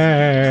my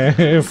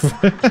life.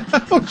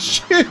 Oh,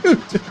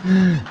 shoot!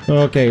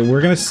 Okay,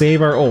 we're gonna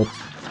save our ult.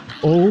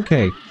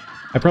 Okay.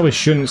 I probably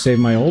shouldn't save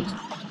my ult,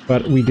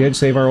 but we did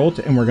save our ult,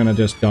 and we're gonna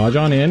just dodge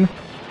on in.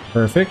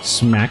 Perfect.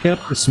 Smack up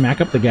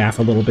the gaff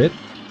a little bit.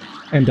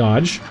 And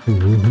dodge.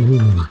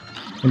 Ooh.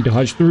 And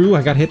dodge through.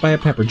 I got hit by a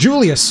pepper.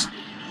 Julius!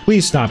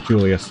 Please stop,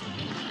 Julius.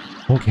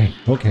 Okay,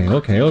 okay,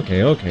 okay,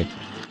 okay, okay.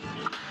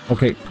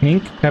 Okay,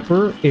 pink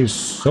pepper is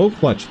so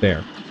clutch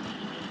there.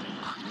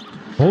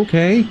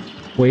 Okay.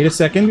 Wait a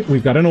second.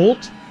 We've got an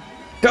ult.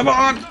 Come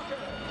on!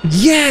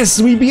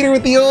 Yes! We beat her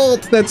with the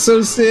ult! That's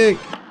so sick!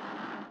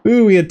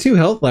 Ooh, we had 2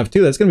 health left,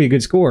 too. That's gonna be a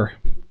good score.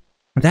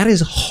 That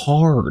is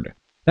hard.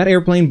 That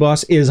airplane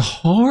boss is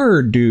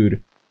hard,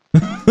 dude.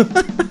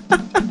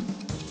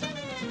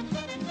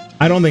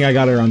 I don't think I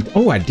got her on...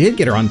 Oh, I did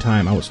get her on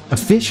time. I was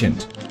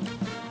efficient.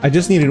 I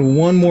just needed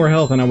 1 more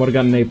health and I would have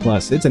gotten an A+.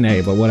 It's an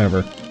A, but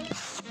whatever.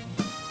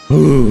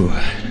 Ooh,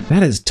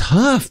 that is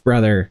tough,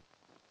 brother.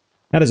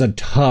 That is a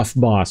tough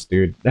boss,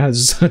 dude. That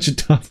is such a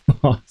tough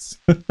boss.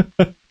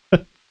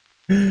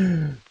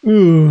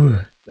 Ooh.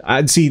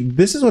 I'd see,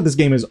 this is what this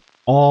game is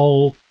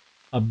all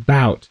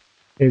about.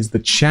 Is the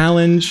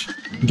challenge,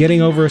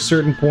 getting over a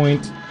certain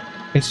point.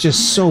 It's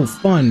just so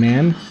fun,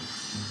 man.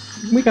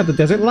 We got the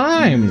desert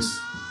limes.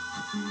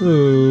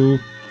 Ooh.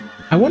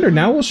 I wonder,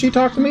 now will she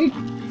talk to me?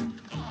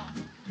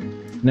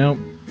 No.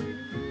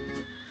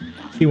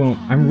 She won't.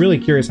 I'm really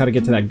curious how to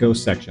get to that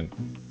ghost section.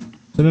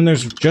 So then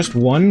there's just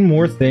 1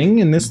 more thing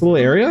in this little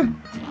area?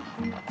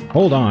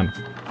 Hold on.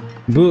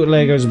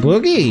 Bootlegger's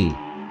Boogie!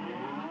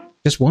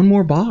 Just 1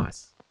 more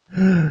boss.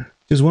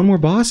 There's 1 more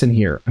boss in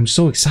here. I'm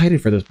so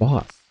excited for this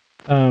boss.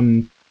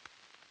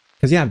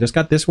 Because yeah, I've just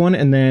got this one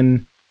and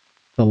then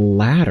the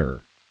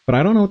ladder. But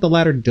I don't know what the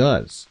ladder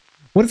does.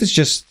 What if it's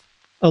just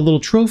a little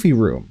trophy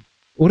room?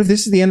 What if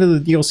this is the end of the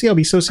DLC? I'll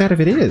be so sad if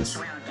it is.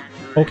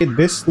 Okay,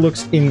 this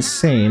looks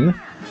insane.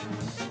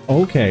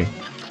 Okay.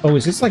 Oh,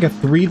 is this like a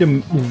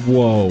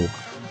Whoa.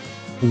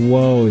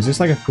 Whoa, is this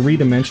like a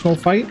 3-dimensional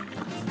fight?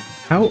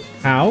 How?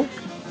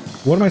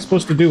 What am I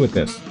supposed to do with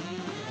this?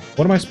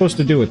 What am I supposed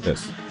to do with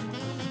this?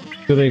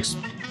 Do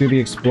the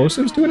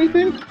explosives do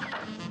anything?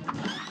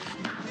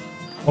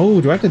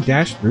 Oh, do I have to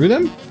dash through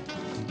them?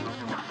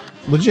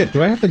 Legit,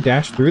 do I have to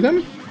dash through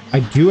them? I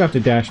do have to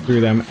dash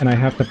through them, and I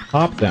have to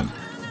pop them.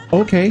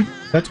 Okay,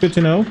 that's good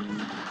to know.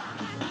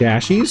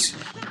 Dashies.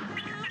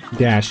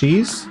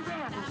 Dashies.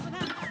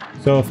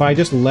 So if I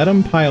just let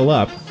them pile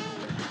up...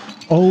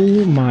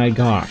 Oh my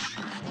gosh.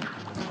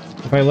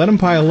 If I let them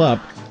pile up,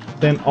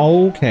 then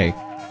okay.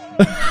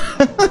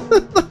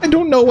 I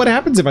don't know what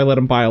happens if I let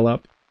them pile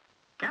up.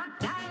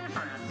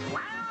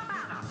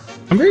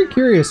 I'm very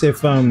curious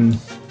if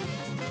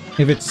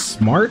it's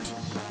smart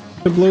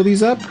to blow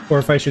these up, or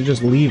if I should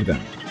just leave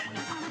them.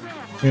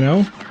 You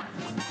know?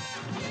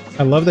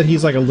 I love that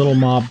he's like a little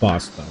mob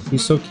boss, though.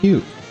 He's so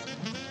cute.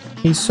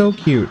 He's so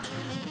cute.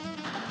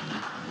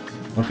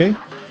 Okay,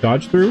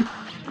 dodge through.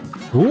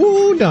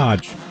 Ooh,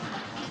 dodge.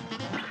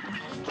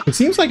 It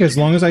seems like as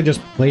long as I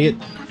just play it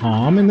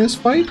calm in this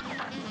fight,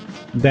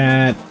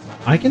 that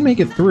I can make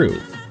it through.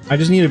 I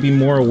just need to be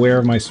more aware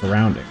of my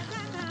surroundings.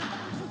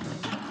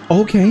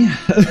 Okay.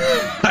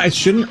 I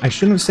shouldn't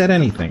have said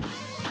anything.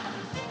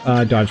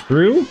 Dodge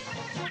through.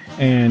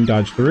 And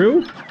dodge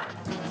through.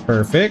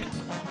 Perfect.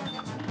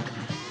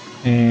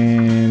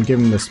 And give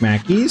him the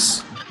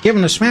smackies. Give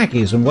him the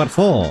smackies, and what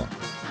for?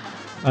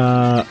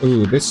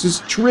 Ooh, this is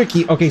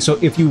tricky. Okay, so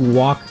if you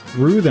walk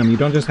through them, you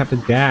don't just have to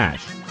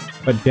dash.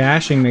 But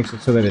dashing makes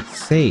it so that it's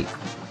safe.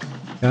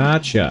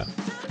 Gotcha.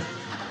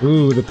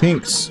 Ooh, the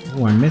pinks.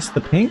 Oh, I missed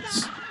the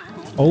pinks?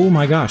 Oh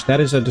my gosh, that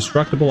is a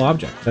destructible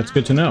object. That's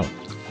good to know.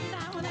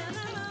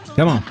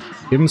 Come on.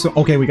 Give him some...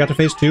 Okay, we got to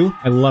phase 2.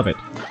 I love it.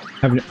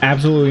 I have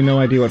absolutely no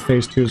idea what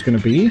phase 2 is going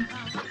to be.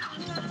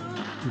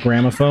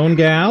 Gramophone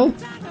gal.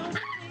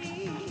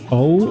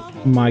 Oh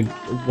my...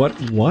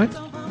 What?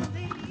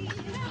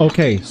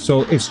 Okay,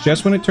 so it's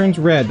just when it turns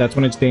red, that's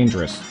when it's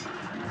dangerous.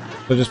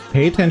 So just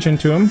pay attention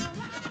to them.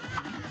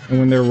 And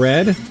when they're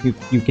red,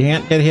 you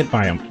can't get hit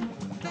by them.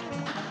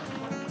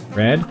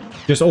 Red.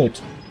 Just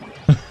ult.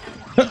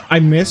 I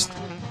missed,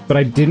 but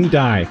I didn't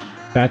die.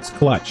 That's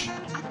clutch.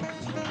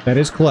 That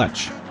is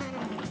clutch.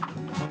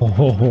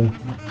 Oh,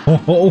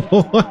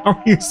 how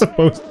are you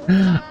supposed...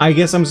 I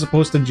guess I'm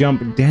supposed to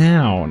jump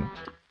down.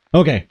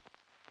 Okay.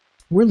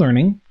 We're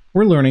learning.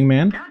 We're learning,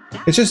 man.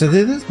 It's just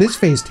that this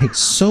phase takes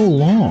so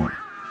long.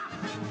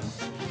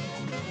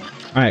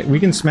 Alright, we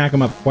can smack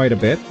them up quite a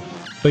bit.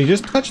 So you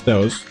just touch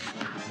those,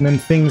 and then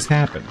things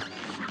happen.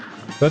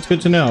 So that's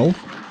good to know.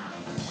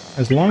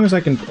 As long as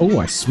I can... Oh,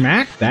 I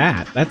smacked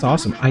that. That's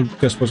awesome. I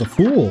just was a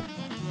fool.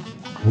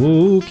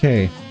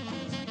 Okay.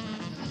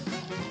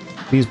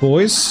 These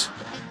boys.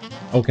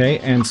 Okay,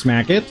 and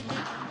smack it.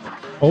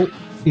 Oh,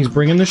 he's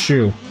bringing the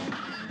shoe.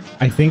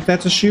 I think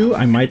that's a shoe.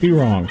 I might be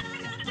wrong.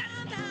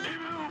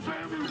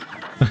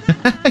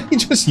 He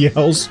just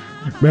yells,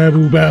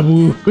 "Babu,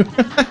 babu."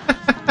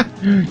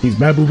 He's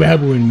babu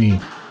babuing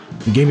me.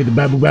 He gave me the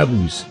babu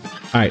babus.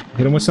 Alright,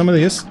 hit him with some of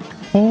this.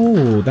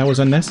 Oh, that was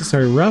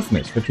unnecessary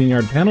roughness.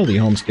 15-yard penalty,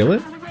 home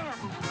skillet.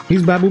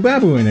 He's babu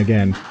babuing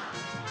again.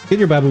 Get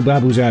your babu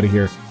babus out of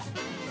here.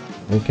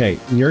 Okay,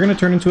 you're going to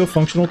turn into a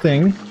functional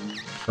thing.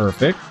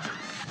 Perfect.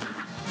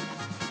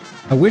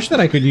 I wish that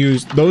I could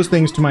use those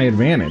things to my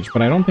advantage,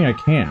 but I don't think I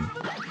can.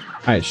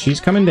 Alright, she's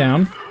coming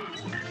down.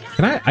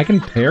 I can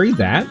parry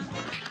that?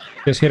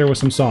 Just hit her with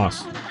some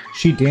sauce.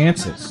 She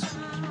dances.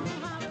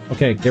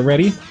 Okay, get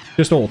ready.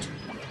 Just ult.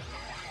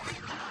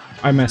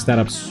 I messed that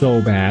up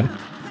so bad.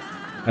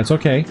 That's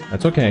okay.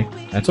 That's okay.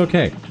 That's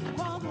okay.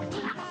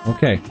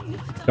 Okay.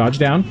 Dodge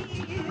down.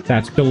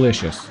 That's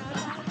delicious.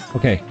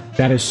 Okay,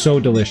 that is so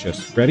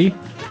delicious. Ready?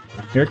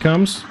 Here it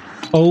comes.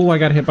 Oh, I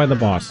got hit by the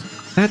boss.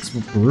 That's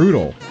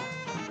brutal.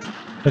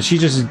 But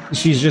she's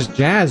just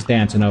jazz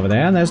dancing over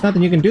there, and there's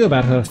nothing you can do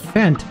about her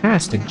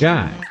fantastic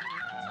jive.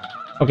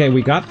 Okay,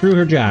 we got through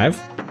her jive.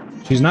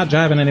 She's not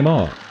jiving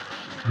anymore.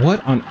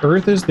 What on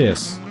earth is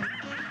this?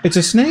 It's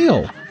a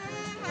snail!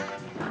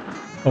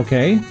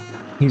 Okay.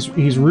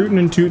 He's rootin'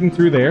 and tootin'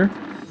 through there.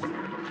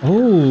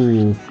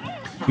 Oh.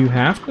 You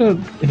have to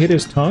hit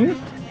his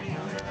tongue?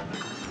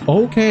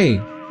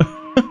 Okay.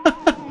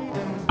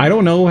 I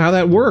don't know how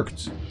that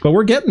worked, but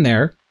we're getting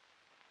there.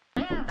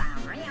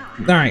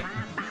 Alright.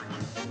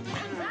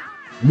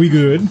 We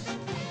good.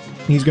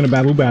 He's gonna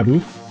babu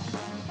babu.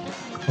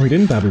 Oh, he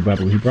didn't babu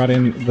babu. He brought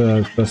in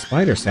the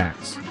spider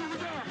sacks.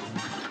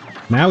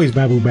 Now he's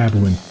babu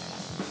babuing.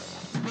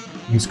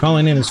 He's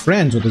calling in his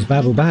friends with his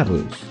babu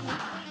babus.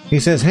 He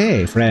says,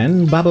 "Hey,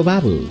 friend, babu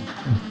babu."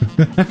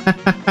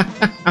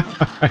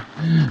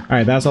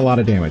 Alright, that's a lot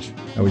of damage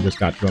that we just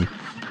got to him.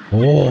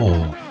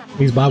 Oh,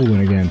 he's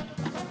babuing again.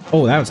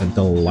 Oh, that was a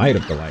delight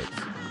of delights.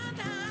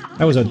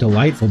 That was a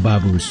delightful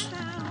babus.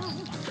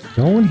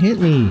 Don't hit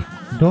me.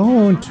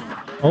 Don't.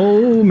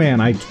 Oh, man,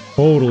 I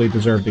totally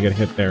deserve to get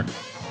hit there.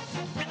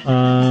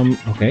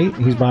 Okay,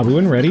 he's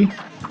babuing, ready.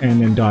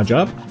 And then dodge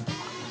up.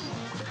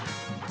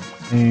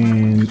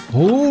 And...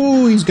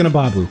 oh, he's gonna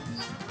babu.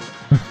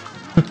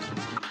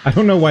 I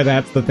don't know why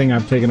that's the thing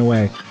I've taken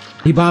away.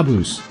 He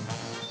babus.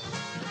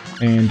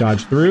 And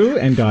dodge through,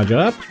 and dodge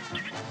up.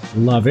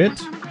 Love it.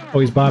 Oh,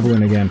 he's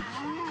babuing again.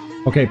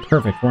 Okay,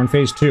 perfect. We're on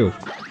phase 2.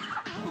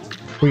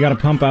 We gotta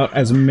pump out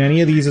as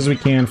many of these as we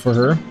can for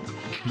her,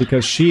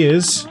 because she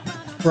is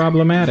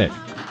problematic.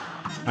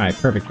 Alright,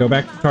 perfect. Go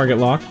back to target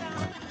lock.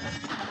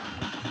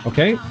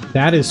 Okay,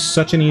 that is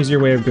such an easier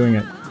way of doing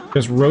it.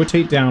 Just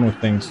rotate down with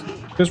things.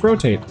 Just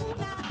rotate.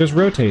 Just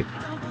rotate.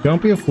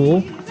 Don't be a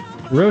fool.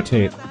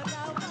 Rotate.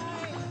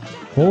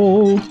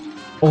 Oh,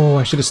 oh,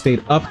 I should have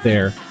stayed up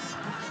there.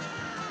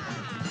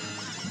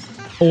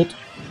 Ult.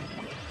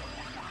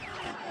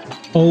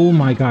 Oh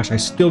my gosh, I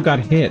still got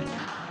hit.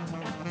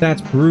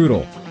 That's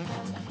brutal.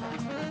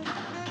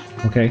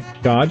 Okay,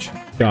 dodge,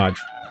 dodge.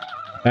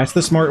 That's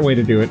the smart way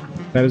to do it.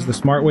 That is the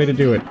smart way to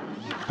do it.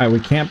 Alright, we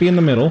can't be in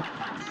the middle.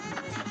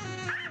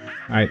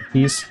 Alright,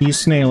 he's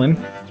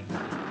snailing.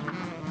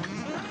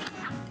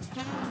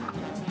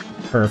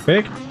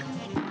 Perfect.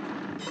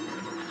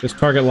 Just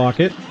target lock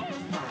it.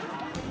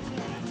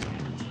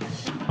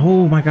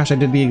 Oh my gosh, I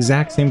did the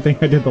exact same thing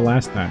I did the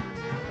last time.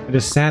 I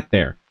just sat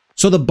there.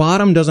 So the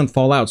bottom doesn't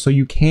fall out, so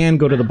you can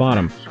go to the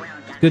bottom.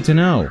 Good to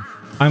know.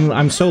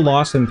 I'm so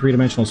lost in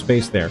three-dimensional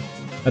space there.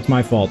 That's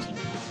my fault.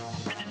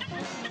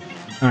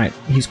 Alright,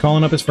 he's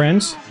calling up his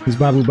friends. He's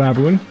babu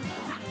babuing.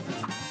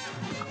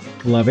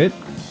 Love it.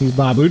 He's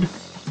babued.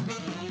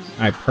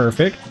 Alright,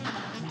 perfect.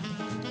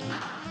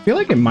 I feel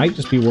like it might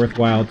just be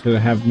worthwhile to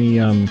have me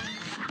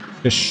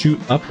just shoot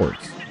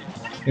upwards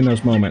in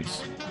those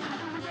moments.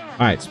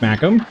 Alright, smack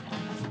him.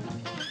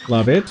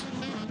 Love it.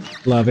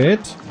 Love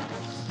it.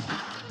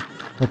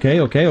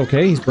 Okay, okay,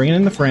 okay. He's bringing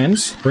in the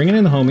friends. Bringing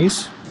in the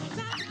homies.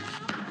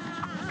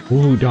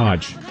 Ooh,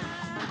 dodge.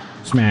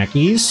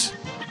 Smackies.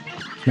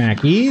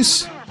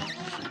 Smackies.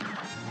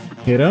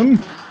 Hit him.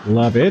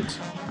 Love it.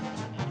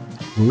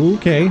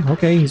 Okay,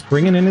 okay. He's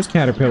bringing in his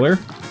caterpillar.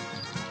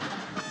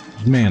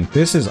 Man,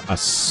 this is a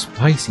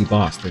spicy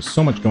boss. There's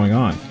so much going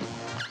on.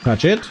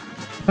 Touch it.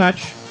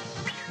 Touch.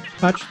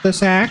 Touch the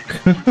sack.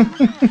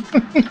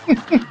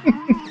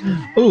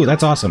 Ooh,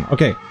 that's awesome.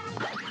 Okay.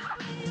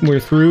 We're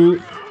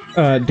through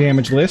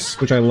damage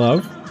lists, which I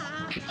love.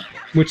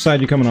 Which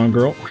side you coming on,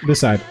 girl?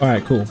 This side.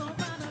 Alright, cool.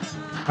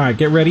 Alright,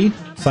 get ready.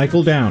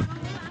 Cycle down.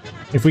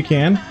 If we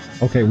can.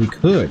 Okay, we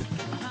could.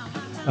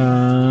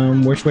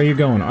 Which way you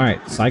going?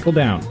 Alright, cycle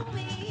down.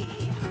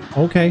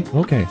 Okay,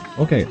 okay,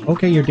 okay,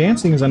 okay, your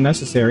dancing is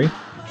unnecessary.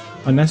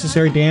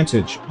 Unnecessary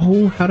dancage.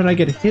 Oh, how did I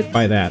get hit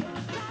by that?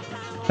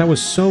 That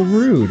was so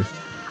rude.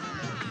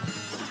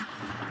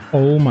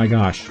 Oh my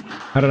gosh.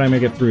 How did I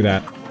make it through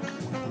that?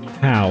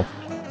 How?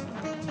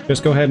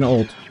 Just go ahead and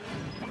ult.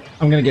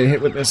 I'm gonna get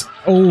hit with this.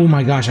 Oh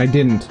my gosh, I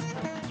didn't.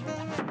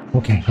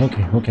 Okay,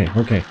 okay, okay,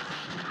 okay.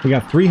 We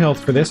got 3 health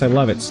for this. I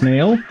love it.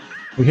 Snail.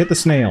 We hit the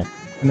snail.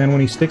 And then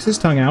when he sticks his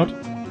tongue out,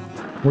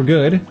 we're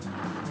good.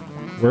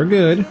 We're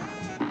good.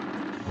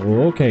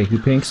 Okay, he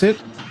pinks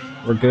it.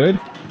 We're good.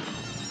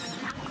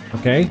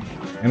 Okay,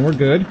 and we're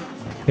good.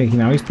 Okay,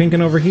 now he's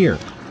pinking over here.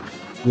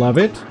 Love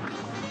it.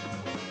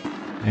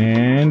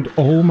 And,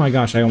 oh my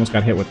gosh, I almost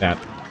got hit with that.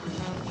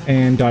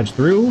 And dodge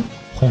through.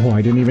 Oh,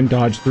 I didn't even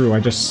dodge through. I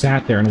just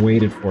sat there and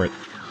waited for it.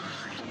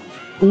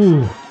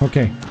 Ooh,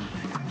 okay.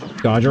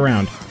 Dodge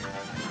around.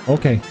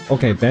 Okay,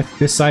 okay,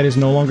 this side is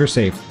no longer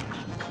safe.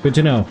 Good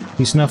to know.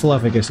 He's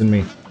Snuffleupagus in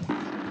me.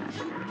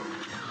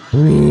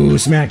 Ooh,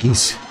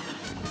 smackies.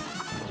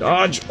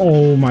 Dodge.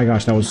 Oh my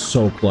gosh, that was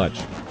so clutch.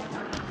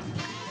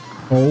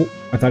 Oh,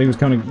 I thought he was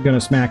kind of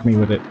gonna smack me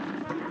with it.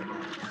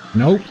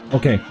 Nope.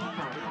 Okay.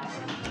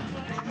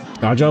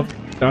 Dodge up.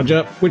 Dodge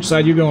up. Which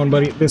side you going,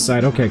 buddy? This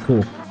side. Okay,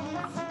 cool.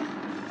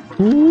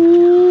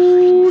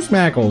 Ooh,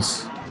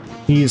 smackles.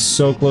 He is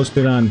so close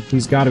to done.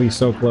 He's got to be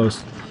so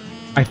close.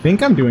 I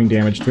think I'm doing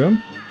damage to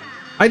him.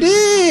 I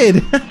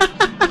did!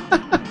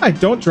 I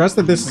don't trust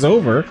that this is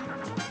over.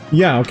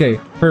 Yeah, okay.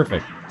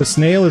 Perfect. The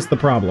snail is the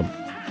problem.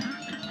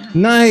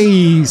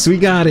 Nice! We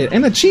got it!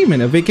 An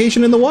achievement! A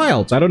vacation in the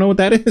wilds! I don't know what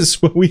that is,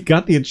 but we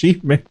got the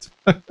achievement.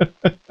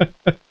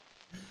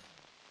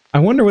 I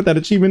wonder what that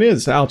achievement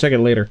is. I'll check it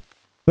later.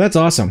 That's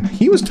awesome.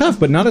 He was tough,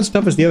 but not as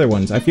tough as the other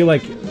ones. I feel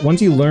like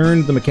once you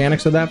learned the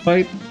mechanics of that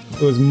fight,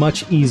 it was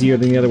much easier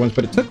than the other ones,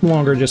 but it took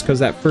longer just because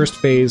that first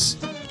phase,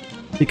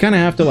 you kind of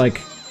have to,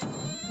 like,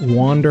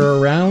 wander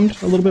around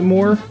a little bit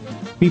more.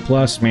 B+,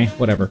 meh,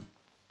 whatever.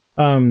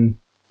 And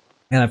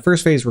that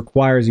first phase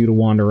requires you to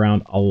wander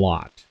around a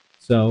lot.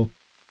 So,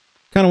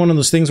 kind of one of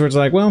those things where it's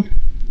like, well,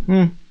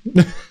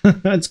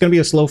 it's gonna be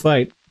a slow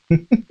fight.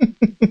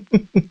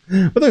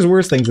 But there's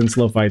worse things than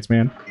slow fights,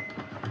 man.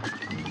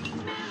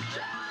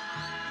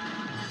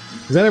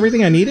 Is that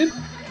everything I needed?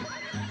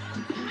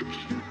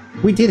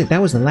 We did it. That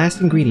was the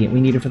last ingredient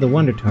we needed for the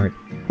Wonder Tart.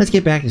 Let's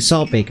get back to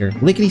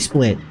Saltbaker.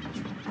 Lickety-split.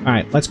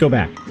 Alright, let's go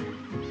back.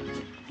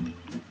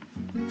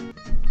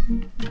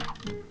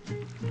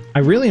 I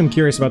really am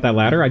curious about that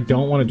ladder. I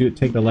don't want to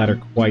take the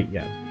ladder quite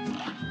yet.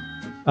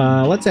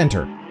 Let's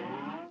enter.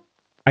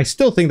 I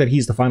still think that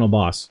he's the final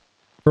boss,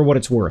 for what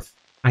it's worth.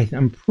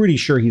 I'm pretty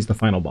sure he's the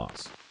final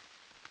boss.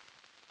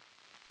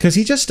 Because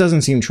he just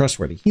doesn't seem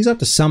trustworthy. He's up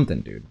to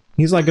something, dude.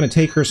 He's like going to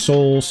take her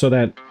soul so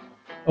that...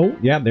 Oh,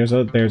 yeah,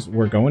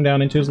 we're going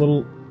down into his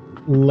little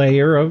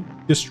layer of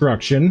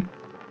destruction.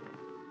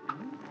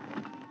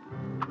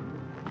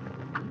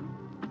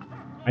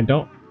 I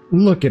don't...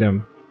 Look at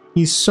him.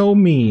 He's so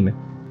mean.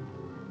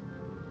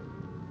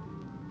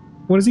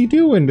 What is he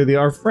doing to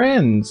our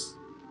friends?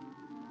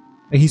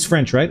 He's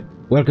French, right?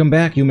 Welcome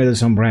back, you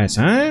meddlesome brats,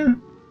 huh?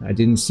 I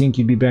didn't think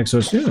you'd be back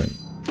so soon.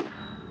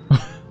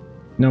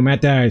 No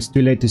matter, it's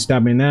too late to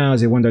stop me now.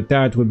 The Wonder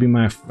Tart will be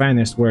my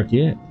finest work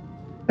yet.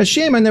 A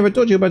shame I never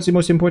told you about the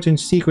most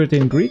important secret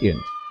ingredient.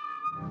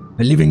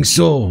 A living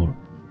soul.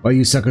 While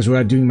you suckers were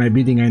out doing my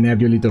bidding, I nabbed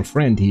your little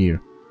friend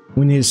here.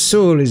 When his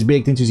soul is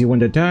baked into the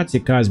Wonder Tart, the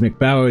cosmic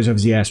powers of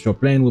the astral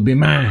plane will be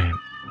mine.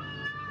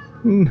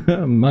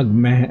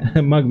 Mugman,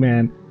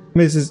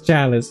 Mrs.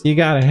 Chalice, you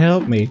gotta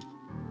help me.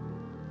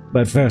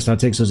 But first, I'll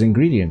take those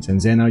ingredients, and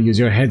then I'll use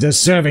your heads as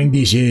serving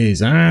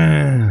dishes.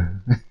 Ah.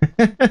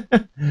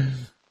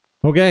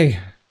 Okay,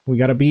 we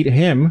gotta beat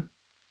him.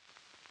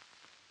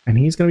 And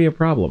he's gonna be a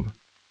problem.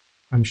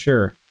 I'm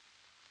sure.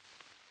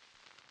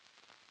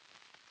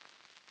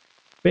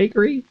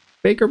 Bakery?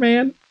 Baker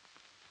Man?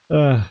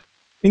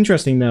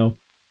 Interesting, though.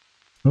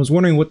 I was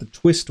wondering what the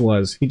twist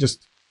was. He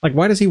just... Like,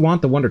 why does he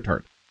want the Wonder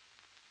Tart?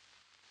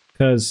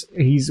 Because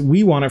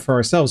we want it for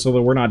ourselves so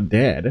that we're not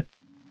dead.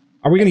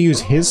 Are we going to use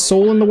his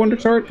soul in the Wonder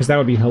Tart? Because that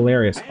would be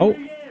hilarious. Oh,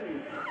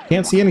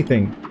 can't see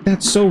anything.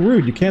 That's so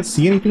rude. You can't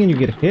see anything and you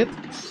get hit?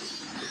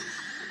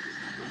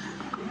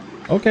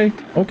 Okay,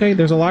 okay,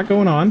 there's a lot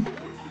going on.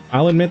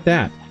 I'll admit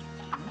that.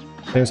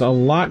 There's a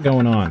lot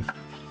going on.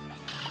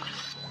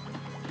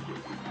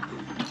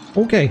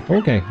 Okay,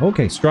 okay,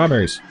 okay,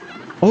 strawberries.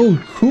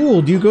 Oh,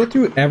 cool. Do you go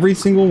through every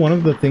single one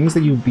of the things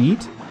that you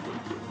beat?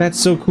 That's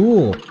so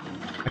cool.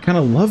 I kind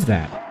of love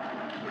that.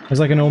 It's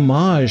like an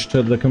homage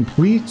to the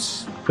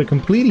completies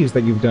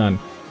that you've done.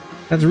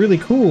 That's really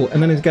cool.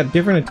 And then it's got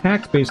different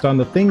attacks based on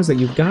the things that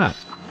you've got.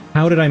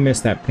 How did I miss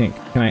that pink?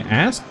 Can I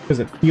ask? Because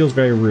it feels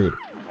very rude.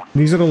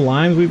 These are the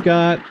limes we've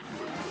got.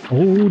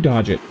 Oh,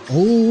 dodge it.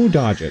 Oh,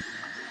 dodge it.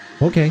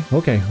 Okay,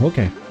 okay,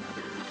 okay.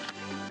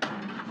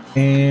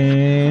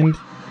 And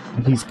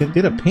he's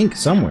did a pink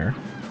somewhere.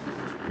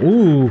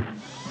 Ooh.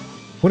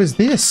 What is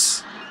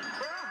this?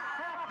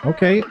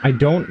 Okay, I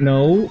don't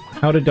know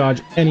how to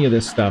dodge any of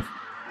this stuff.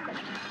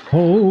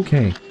 Oh,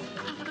 okay.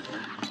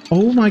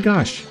 Oh my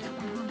gosh.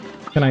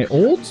 Can I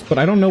ult? But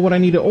I don't know what I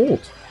need to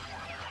ult.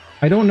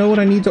 I don't know what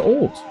I need to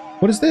ult.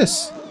 What is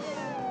this?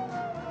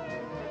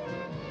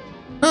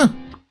 Huh.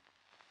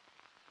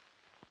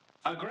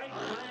 A great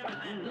plan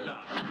and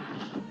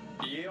done.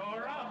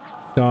 You're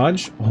up.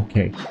 Dodge.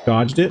 Okay.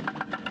 Dodged it.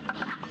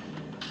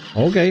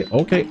 Okay.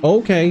 Okay.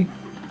 Okay.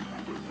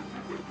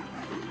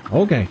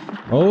 Okay.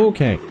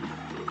 Okay.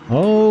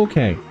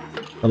 Okay.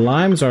 The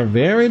limes are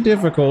very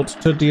difficult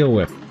to deal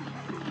with.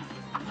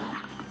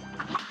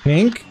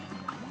 Pink.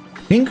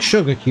 Pink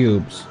sugar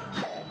cubes.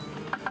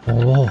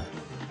 Oh.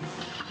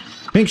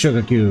 Pink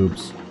sugar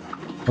cubes.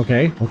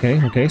 Okay,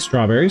 okay, okay.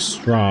 Strawberries.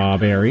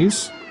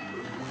 Strawberries.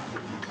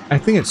 I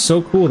think it's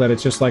so cool that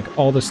it's just like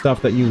all the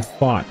stuff that you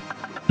fought.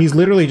 He's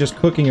literally just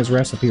cooking his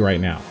recipe right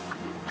now.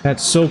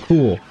 That's so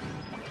cool.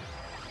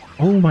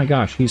 Oh my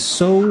gosh, he's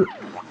so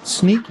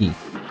sneaky.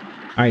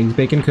 Alright, he's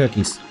baking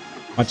cookies.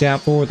 Watch out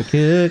for the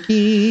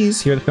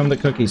cookies. Here come the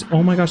cookies.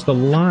 Oh my gosh, the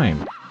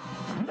lime.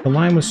 The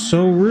lime was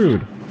so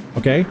rude.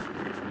 Okay.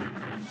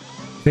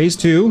 Phase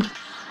 2.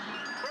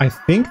 I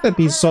think that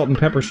these salt and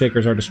pepper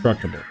shakers are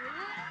destructible.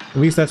 At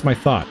least that's my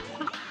thought.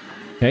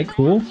 Okay,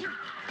 cool.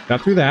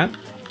 Got through that.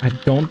 I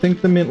don't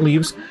think the mint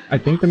leaves... I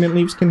think the mint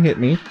leaves can hit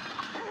me.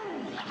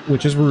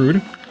 Which is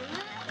rude.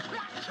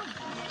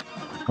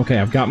 Okay,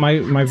 I've got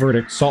my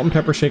verdict. Salt and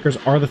pepper shakers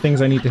are the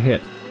things I need to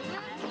hit.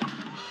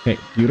 Okay,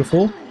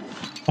 beautiful.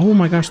 Oh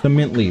my gosh, the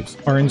mint leaves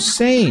are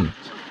insane.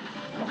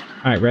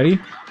 Alright, ready?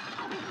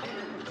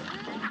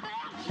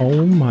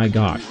 Oh my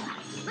gosh.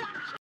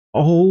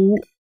 Oh...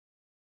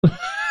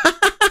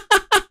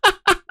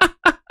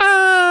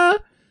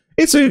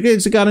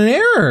 It's got an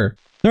error.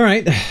 All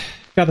right,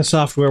 got the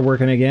software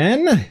working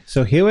again.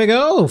 So here we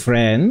go,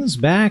 friends,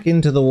 back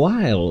into the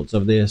wilds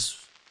of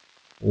this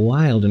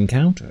wild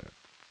encounter.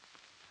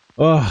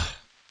 Oh,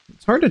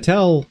 it's hard to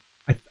tell.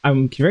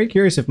 I'm very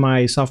curious if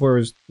my software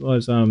was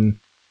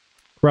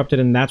corrupted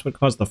and that's what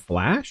caused the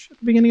flash at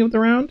the beginning of the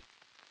round.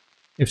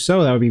 If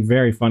so, that would be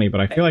very funny,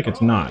 but I feel like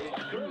it's not.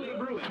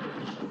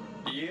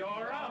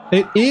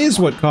 It is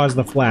what caused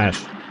the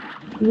flash.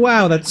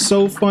 Wow, that's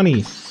so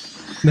funny.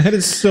 That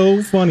is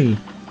so funny.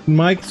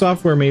 My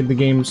software made the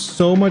game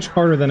so much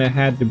harder than it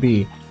had to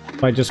be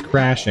by just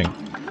crashing.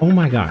 Oh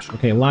my gosh.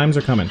 Okay, limes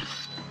are coming.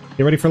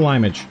 Get ready for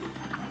limage.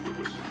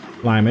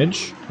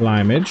 Limage.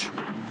 Limage.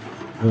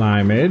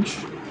 Limage.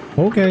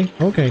 Okay,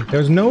 okay.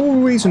 There's no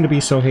reason to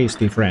be so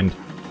hasty, friend.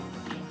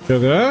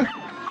 Sugar.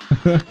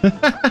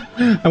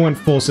 I went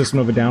full System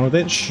of a Down with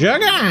it.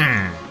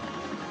 Sugar!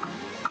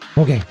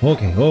 Okay,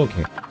 okay,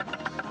 okay.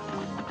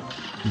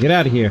 Get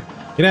out of here.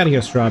 Get out of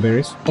here,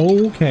 strawberries.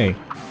 Okay.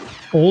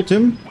 Ult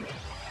him.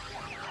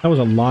 That was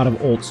a lot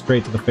of ult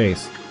straight to the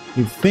face.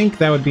 You'd think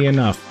that would be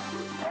enough.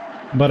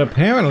 But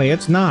apparently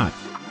it's not.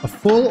 A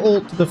full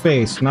ult to the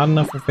face. Not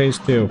enough for phase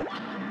 2.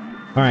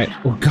 Alright.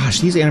 Oh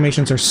gosh, these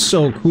animations are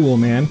so cool,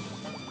 man.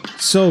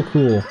 So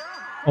cool.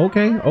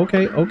 Okay,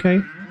 okay,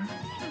 okay.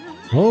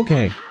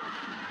 Okay.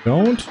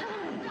 Don't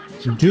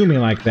do me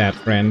like that,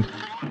 friend.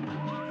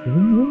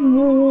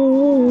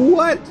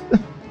 What?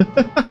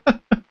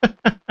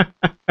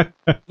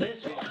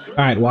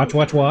 Alright, watch,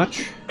 watch,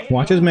 watch.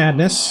 Watch his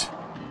madness.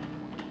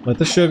 Let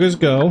the sugars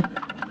go.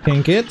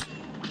 Pink it.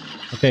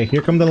 Okay,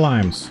 here come the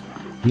limes.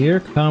 Here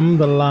come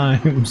the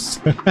limes.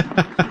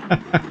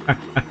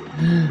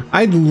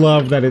 I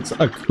love that it's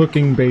a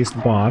cooking-based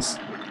boss.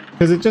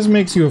 Because it just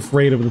makes you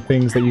afraid of the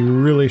things that you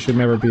really should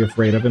never be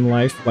afraid of in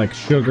life. Like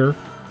sugar.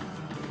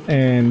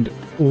 And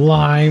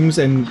limes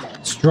and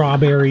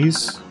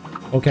strawberries.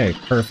 Okay,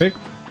 perfect.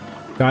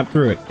 Got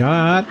through it.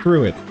 Got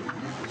through it.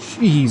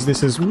 Jeez,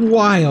 this is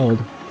wild.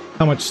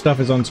 How much stuff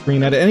is on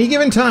screen at any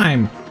given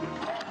time.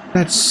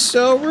 That's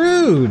so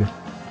rude.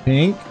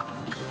 Pink.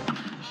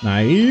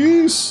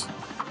 Nice.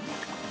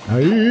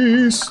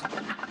 Nice.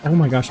 Oh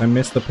my gosh, I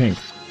missed the pink.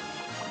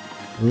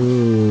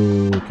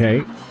 Ooh,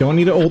 okay. Don't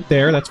need to ult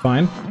there, that's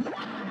fine.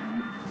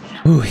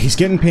 Ooh, he's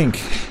getting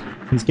pink.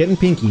 He's getting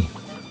pinky.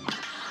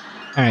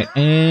 Alright,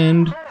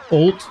 and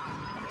ult.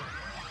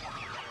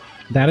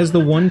 That is the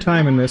one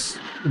time in this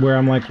where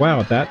I'm like,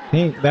 wow,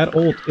 that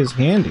ult is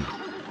handy.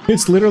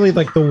 It's literally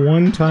like the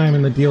one time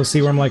in the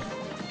DLC where I'm like,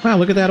 wow,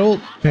 look at that ult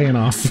paying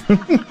off.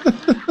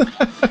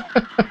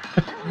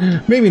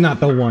 Maybe not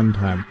the one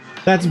time.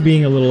 That's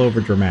being a little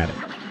overdramatic.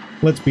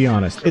 Let's be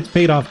honest. It's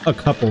paid off a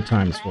couple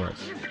times for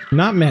us.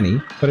 Not many,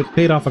 but it's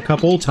paid off a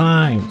couple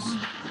times.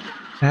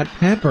 That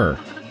pepper.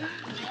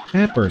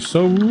 Pepper,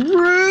 so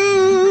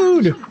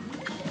rude!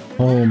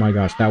 Oh my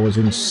gosh, that was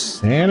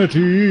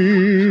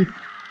insanity!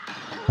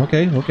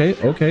 Okay, okay,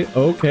 okay,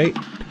 okay.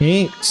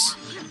 Pinks.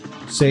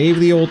 Save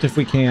the ult if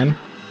we can.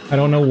 I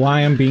don't know why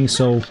I'm being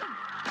so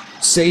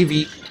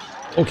savey.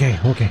 Okay,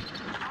 okay.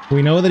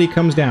 We know that he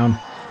comes down.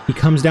 He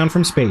comes down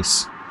from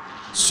space.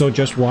 So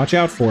just watch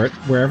out for it.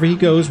 Wherever he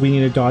goes, we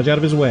need to dodge out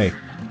of his way.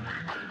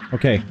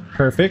 Okay,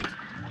 perfect.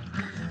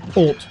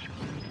 Ult.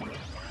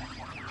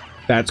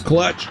 That's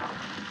clutch.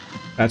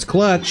 That's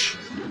clutch.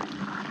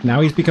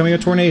 Now he's becoming a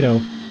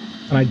tornado.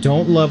 And I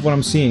don't love what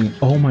I'm seeing.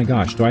 Oh my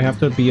gosh, do I have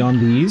to be on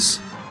these?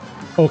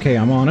 Okay,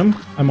 I'm on him.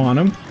 I'm on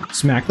him.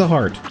 Smack the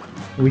heart.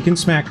 We can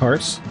smack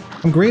hearts.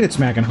 I'm great at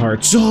smacking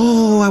hearts.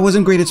 Oh, I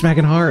wasn't great at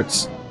smacking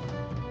hearts.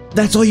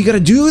 That's all you gotta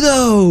do,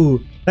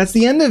 though. That's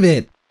the end of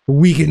it.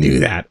 We can do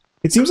that.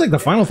 It seems like the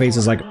final phase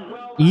is like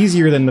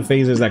easier than the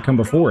phases that come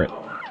before it.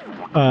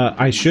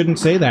 I shouldn't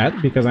say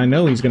that because I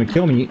know he's gonna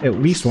kill me at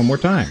least one more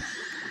time.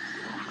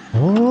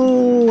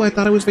 Oh, I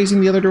thought I was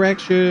facing the other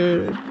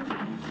direction.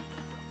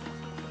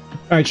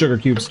 Alright, sugar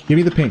cubes, give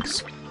me the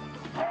pinks.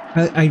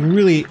 I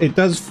really, it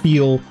does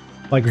feel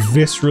like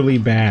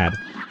viscerally bad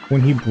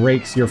when he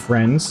breaks your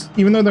friends.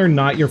 Even though they're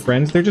not your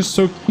friends, they're just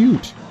so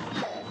cute.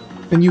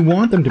 And you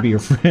want them to be your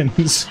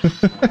friends.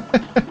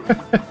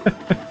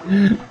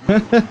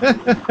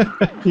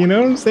 You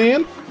know what I'm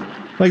saying?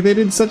 Like, they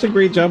did such a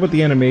great job with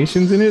the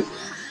animations in it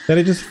that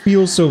it just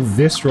feels so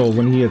visceral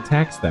when he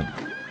attacks them.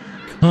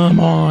 Come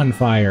on,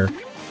 fire.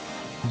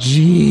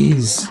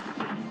 Jeez.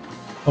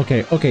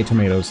 Okay, okay,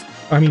 tomatoes.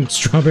 I mean,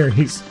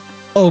 strawberries.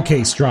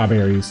 Okay,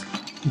 strawberries.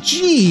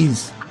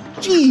 Jeez.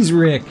 Jeez,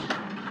 Rick.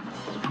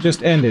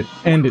 Just end it.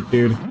 End it,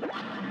 dude.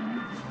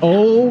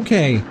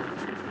 Okay.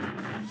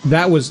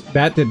 That was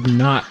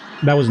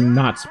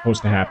not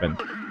supposed to happen.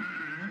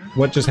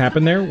 What just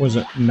happened there was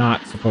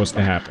not supposed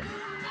to happen.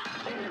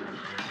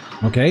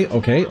 Okay,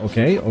 okay,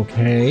 okay,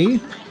 okay.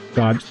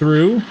 Dodge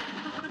through.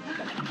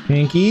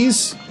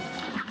 Pinkies.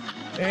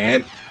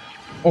 And...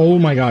 oh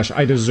my gosh,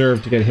 I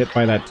deserve to get hit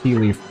by that tea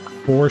leaf.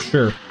 For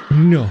sure.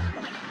 No.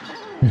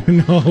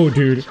 No,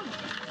 dude.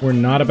 We're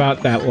not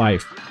about that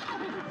life.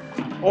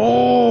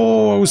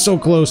 Oh, I was so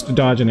close to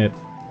dodging it.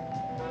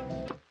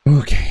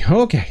 Okay,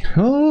 okay,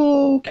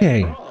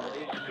 okay.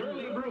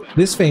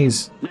 This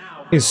phase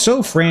is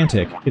so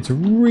frantic, it's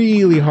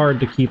really hard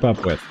to keep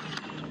up with.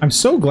 I'm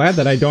so glad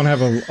that I don't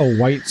have a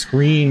white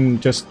screen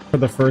just for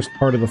the first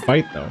part of the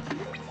fight, though.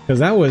 Because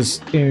that was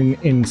an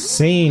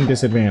insane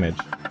disadvantage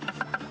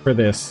for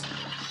this.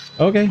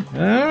 Okay,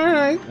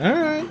 alright,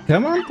 alright.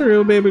 Come on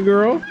through, baby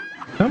girl.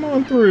 Come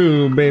on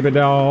through, baby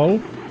doll.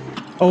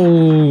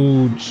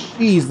 Oh,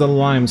 jeez, the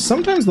limes.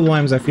 Sometimes the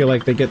limes, I feel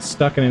like they get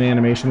stuck in an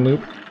animation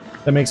loop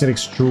that makes it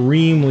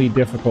extremely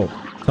difficult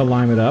to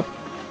lime it up.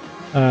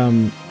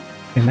 And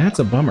that's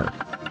a bummer.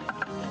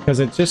 Because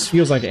it just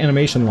feels like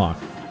animation lock.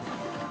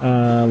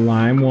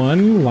 Lime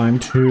 1, lime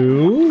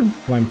 2,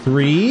 lime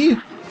 3,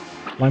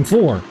 lime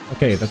 4.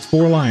 Okay, that's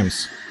 4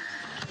 limes.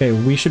 Okay,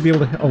 we should be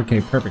able to...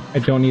 okay, perfect. I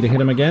don't need to hit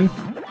him again.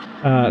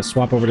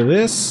 Swap over to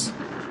this.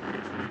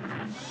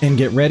 And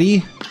get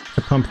ready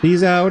to pump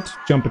these out.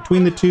 Jump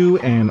between the two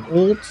and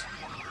ult.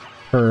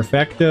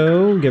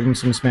 Perfecto. Give him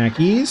some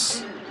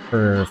smackies.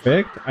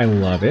 Perfect. I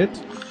love it.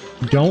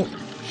 Don't...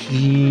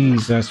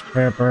 Jesus,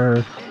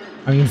 Pepper.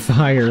 I mean,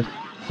 fire.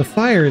 The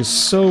fire is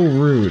so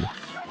rude.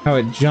 How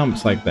it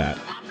jumps like that.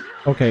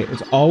 Okay,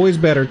 it's always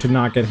better to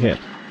not get hit.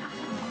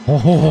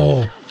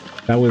 Oh,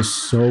 that was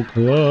so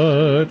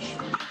clutch.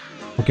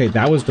 Okay,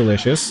 that was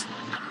delicious.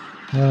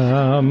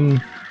 Okay,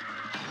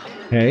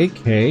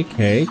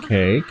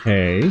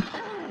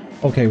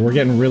 okay, we're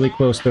getting really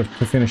close to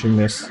finishing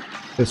this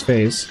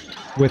phase.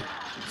 With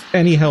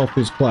any health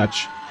is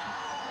clutch.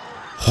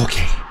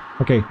 Okay,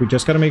 okay, we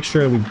just gotta make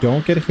sure we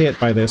don't get hit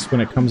by this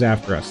when it comes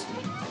after us.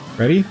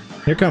 Ready?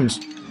 Here it comes.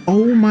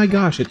 Oh my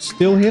gosh, it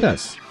still hit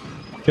us.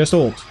 Just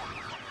ult.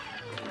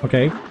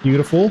 Okay,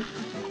 beautiful.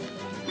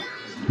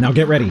 Now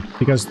get ready,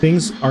 because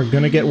things are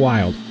gonna get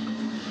wild.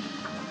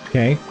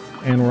 Okay,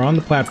 and we're on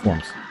the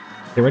platforms.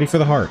 Get ready for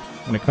the heart.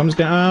 When it comes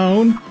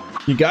down,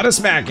 you gotta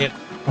smack it.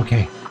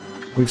 Okay,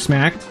 we've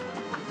smacked.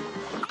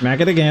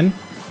 Smack it again.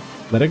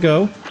 Let it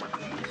go.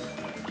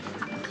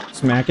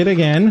 Smack it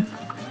again.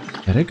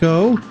 Let it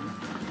go.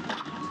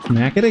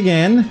 Smack it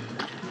again.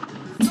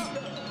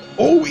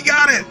 Oh, we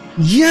got it!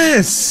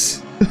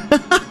 Yes!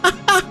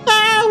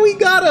 We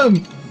got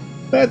him!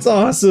 That's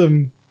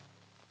awesome.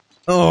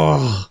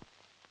 Oh,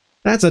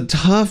 that's a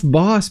tough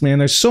boss, man.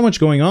 There's so much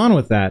going on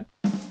with that.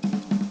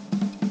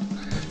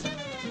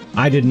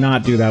 I did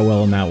not do that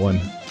well in that one.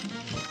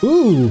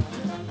 Ooh!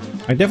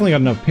 I definitely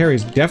got enough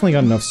parries. Definitely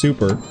got enough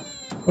super.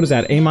 What is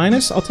that,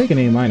 A-? I'll take an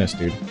A-,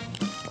 dude.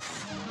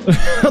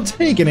 I'll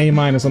take an A-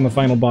 on the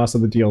final boss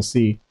of the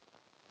DLC.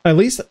 At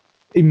least,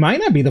 it might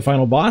not be the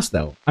final boss,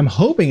 though. I'm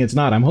hoping it's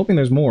not. I'm hoping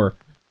there's more.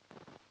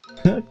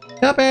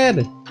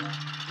 Cuphead!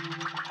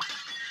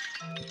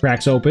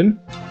 Cracks open.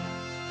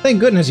 Thank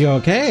goodness you're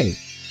okay.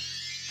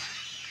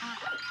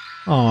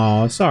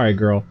 Aw, sorry,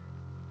 girl.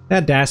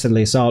 That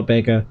dastardly salt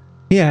baker,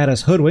 he had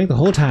us hoodwinked the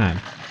whole time.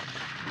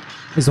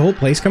 Is the whole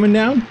place coming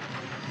down?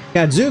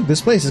 Gadzook,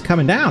 this place is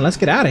coming down. Let's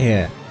get out of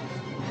here.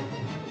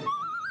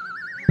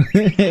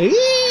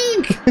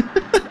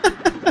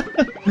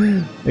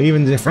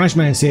 Even the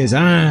Frenchman says,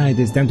 it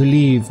is time to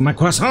leave. My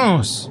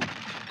croissants!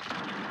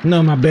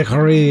 No, my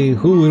bakery.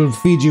 Who will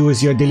feed you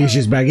with your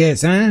delicious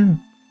baguettes, huh?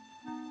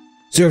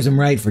 Serves them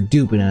right for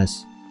duping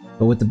us.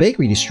 But with the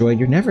bakery destroyed,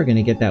 you're never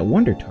gonna get that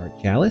Wonder Tart,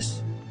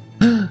 Chalice.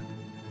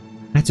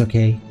 That's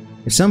okay.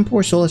 If some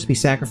poor soul has to be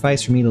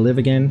sacrificed for me to live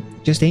again,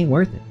 it just ain't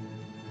worth it.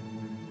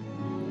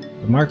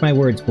 But mark my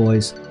words,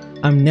 boys.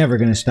 I'm never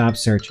gonna stop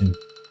searching.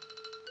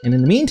 And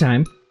in the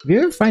meantime, if you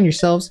ever find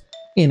yourselves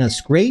In a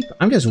scrape,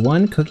 I'm just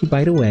one cookie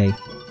bite away.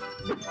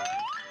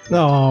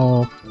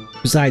 Oh.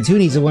 Besides, who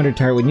needs a Wonder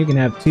Tart when you can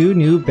have 2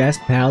 new best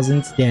pals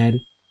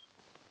instead?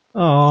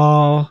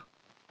 Oh,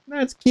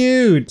 that's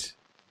cute.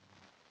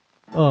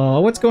 Oh,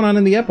 what's going on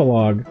in the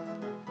epilogue?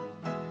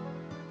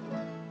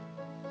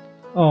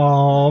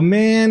 Oh,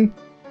 man.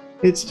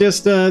 It's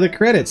just the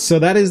credits. So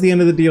that is the end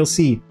of the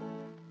DLC.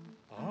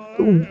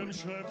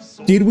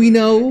 Did we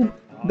know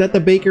that the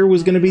baker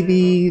was going to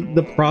be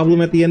the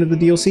problem at the end of the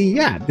DLC?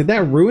 Yeah. Did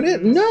that ruin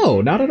it?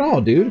 No, not at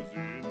all, dude.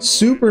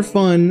 Super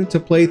fun to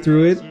play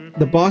through it.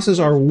 The bosses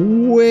are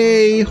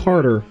way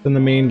harder than the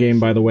main game,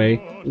 by the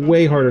way.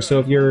 Way harder. So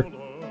if you're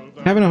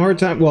having a hard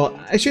time... Well,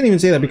 I shouldn't even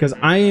say that because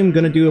I am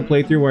going to do a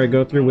playthrough where I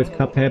go through with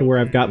Cuphead where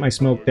I've got my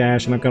smoke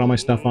dash and I've got all my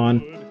stuff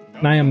on.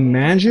 And I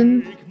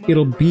imagine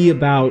it'll be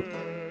about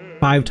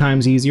 5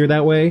 times easier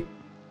that way.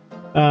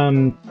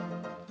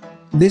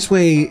 This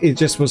way, it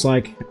just was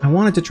like, I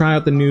wanted to try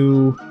out the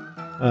new...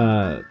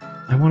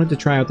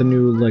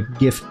 like,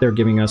 gift they're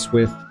giving us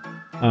with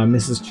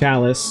Mrs.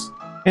 Chalice.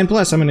 And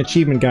plus, I'm an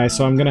achievement guy,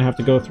 so I'm gonna have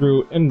to go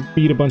through and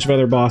beat a bunch of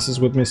other bosses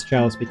with Miss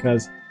Chalice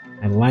because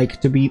I like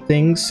to beat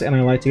things and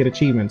I like to get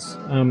achievements.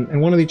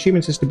 And one of the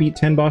achievements is to beat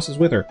 10 bosses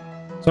with her.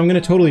 So I'm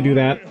gonna totally do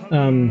that.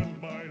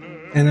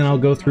 And then I'll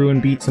go through and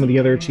beat some of the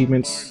other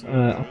achievements.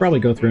 I'll probably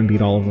go through and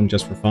beat all of them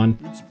just for fun.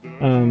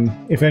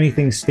 If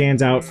anything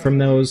stands out from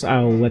those,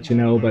 I'll let you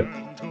know, but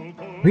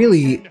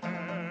really,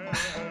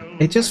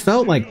 it just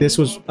felt like this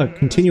was a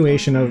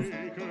continuation of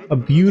a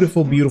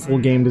beautiful, beautiful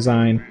game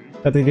design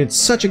that they did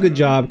such a good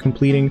job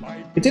completing.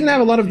 It didn't have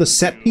a lot of the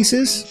set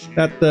pieces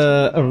that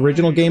the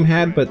original game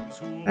had, but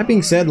that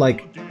being said,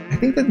 like, I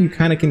think that you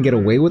kind of can get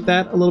away with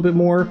that a little bit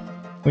more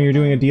when you're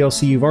doing a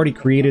DLC. You've already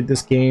created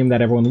this game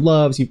that everyone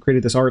loves, you've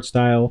created this art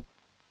style.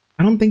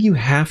 I don't think you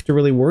have to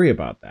really worry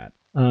about that.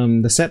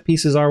 The set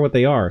pieces are what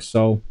they are,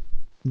 so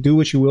do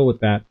what you will with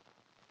that.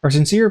 Our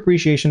sincere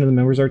appreciation to the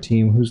members of our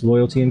team whose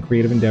loyalty and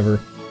creative endeavor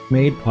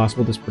made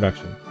possible this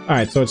production.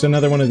 Alright, so it's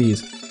another one of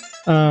these.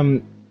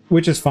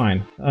 Which is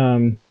fine.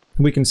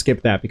 We can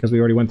skip that because we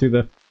already went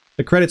through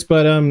the credits,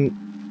 but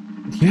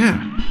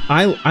yeah,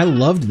 I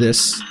loved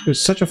this. It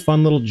was such a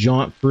fun little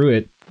jaunt through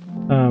it.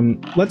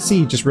 Let's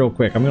see just real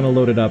quick. I'm gonna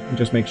load it up and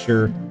just make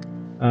sure.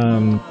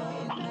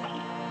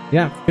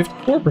 Yeah,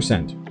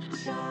 54%.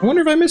 I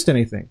wonder if I missed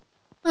anything.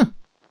 Huh.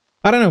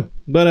 I don't know,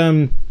 but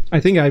I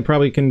think I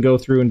probably can go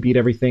through and beat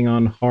everything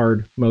on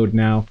hard mode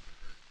now.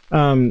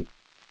 But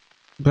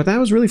that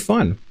was really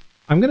fun.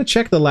 I'm gonna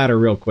check the ladder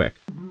real quick.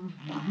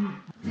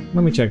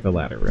 Let me check the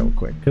ladder real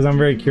quick, because I'm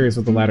very curious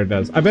what the ladder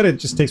does. I bet it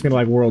just takes me to,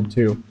 like, World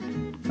 2.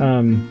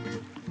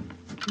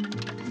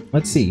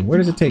 Let's see. Where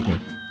does it take me?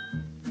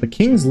 The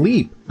King's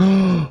Leap.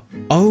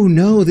 Oh,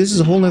 no, this is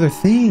a whole nother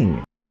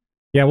thing.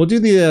 Yeah, we'll do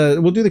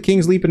the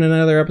King's Leap in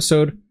another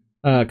episode,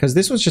 because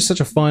this was just such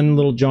a fun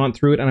little jaunt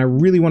through it, and I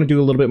really want to do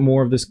a little bit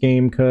more of this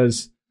game,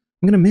 because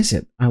I'm going to miss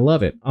it. I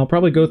love it. I'll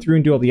probably go through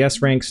and do all the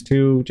S ranks,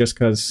 too, just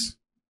because...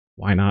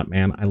 Why not,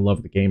 man? I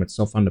love the game. It's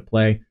so fun to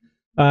play.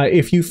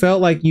 If you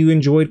felt like you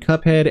enjoyed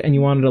Cuphead and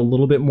you wanted a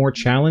little bit more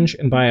challenge,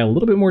 and by a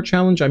little bit more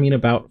challenge, I mean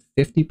about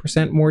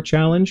 50% more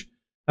challenge,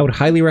 I would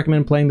highly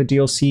recommend playing the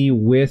DLC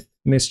with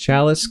Miss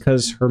Chalice,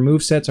 because her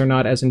movesets are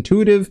not as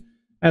intuitive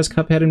as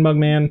Cuphead and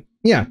Mugman.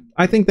 Yeah,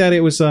 I think that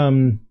it was,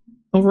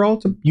 overall,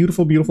 it's a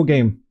beautiful, beautiful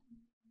game.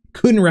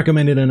 Couldn't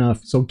recommend it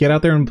enough, so get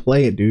out there and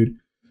play it, dude.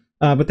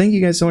 But thank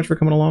you guys so much for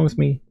coming along with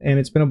me, and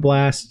it's been a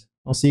blast.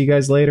 I'll see you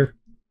guys later.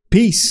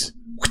 Peace!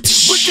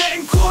 We're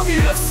getting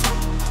glorious.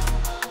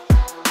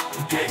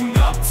 We're getting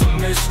up to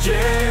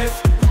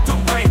mischief.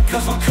 Don't wait,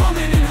 cause we're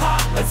coming in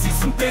hot. Let's see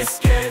some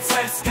biscuits.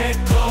 Let's get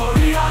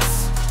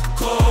glorious.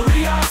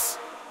 Glorious.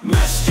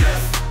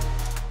 Mischief.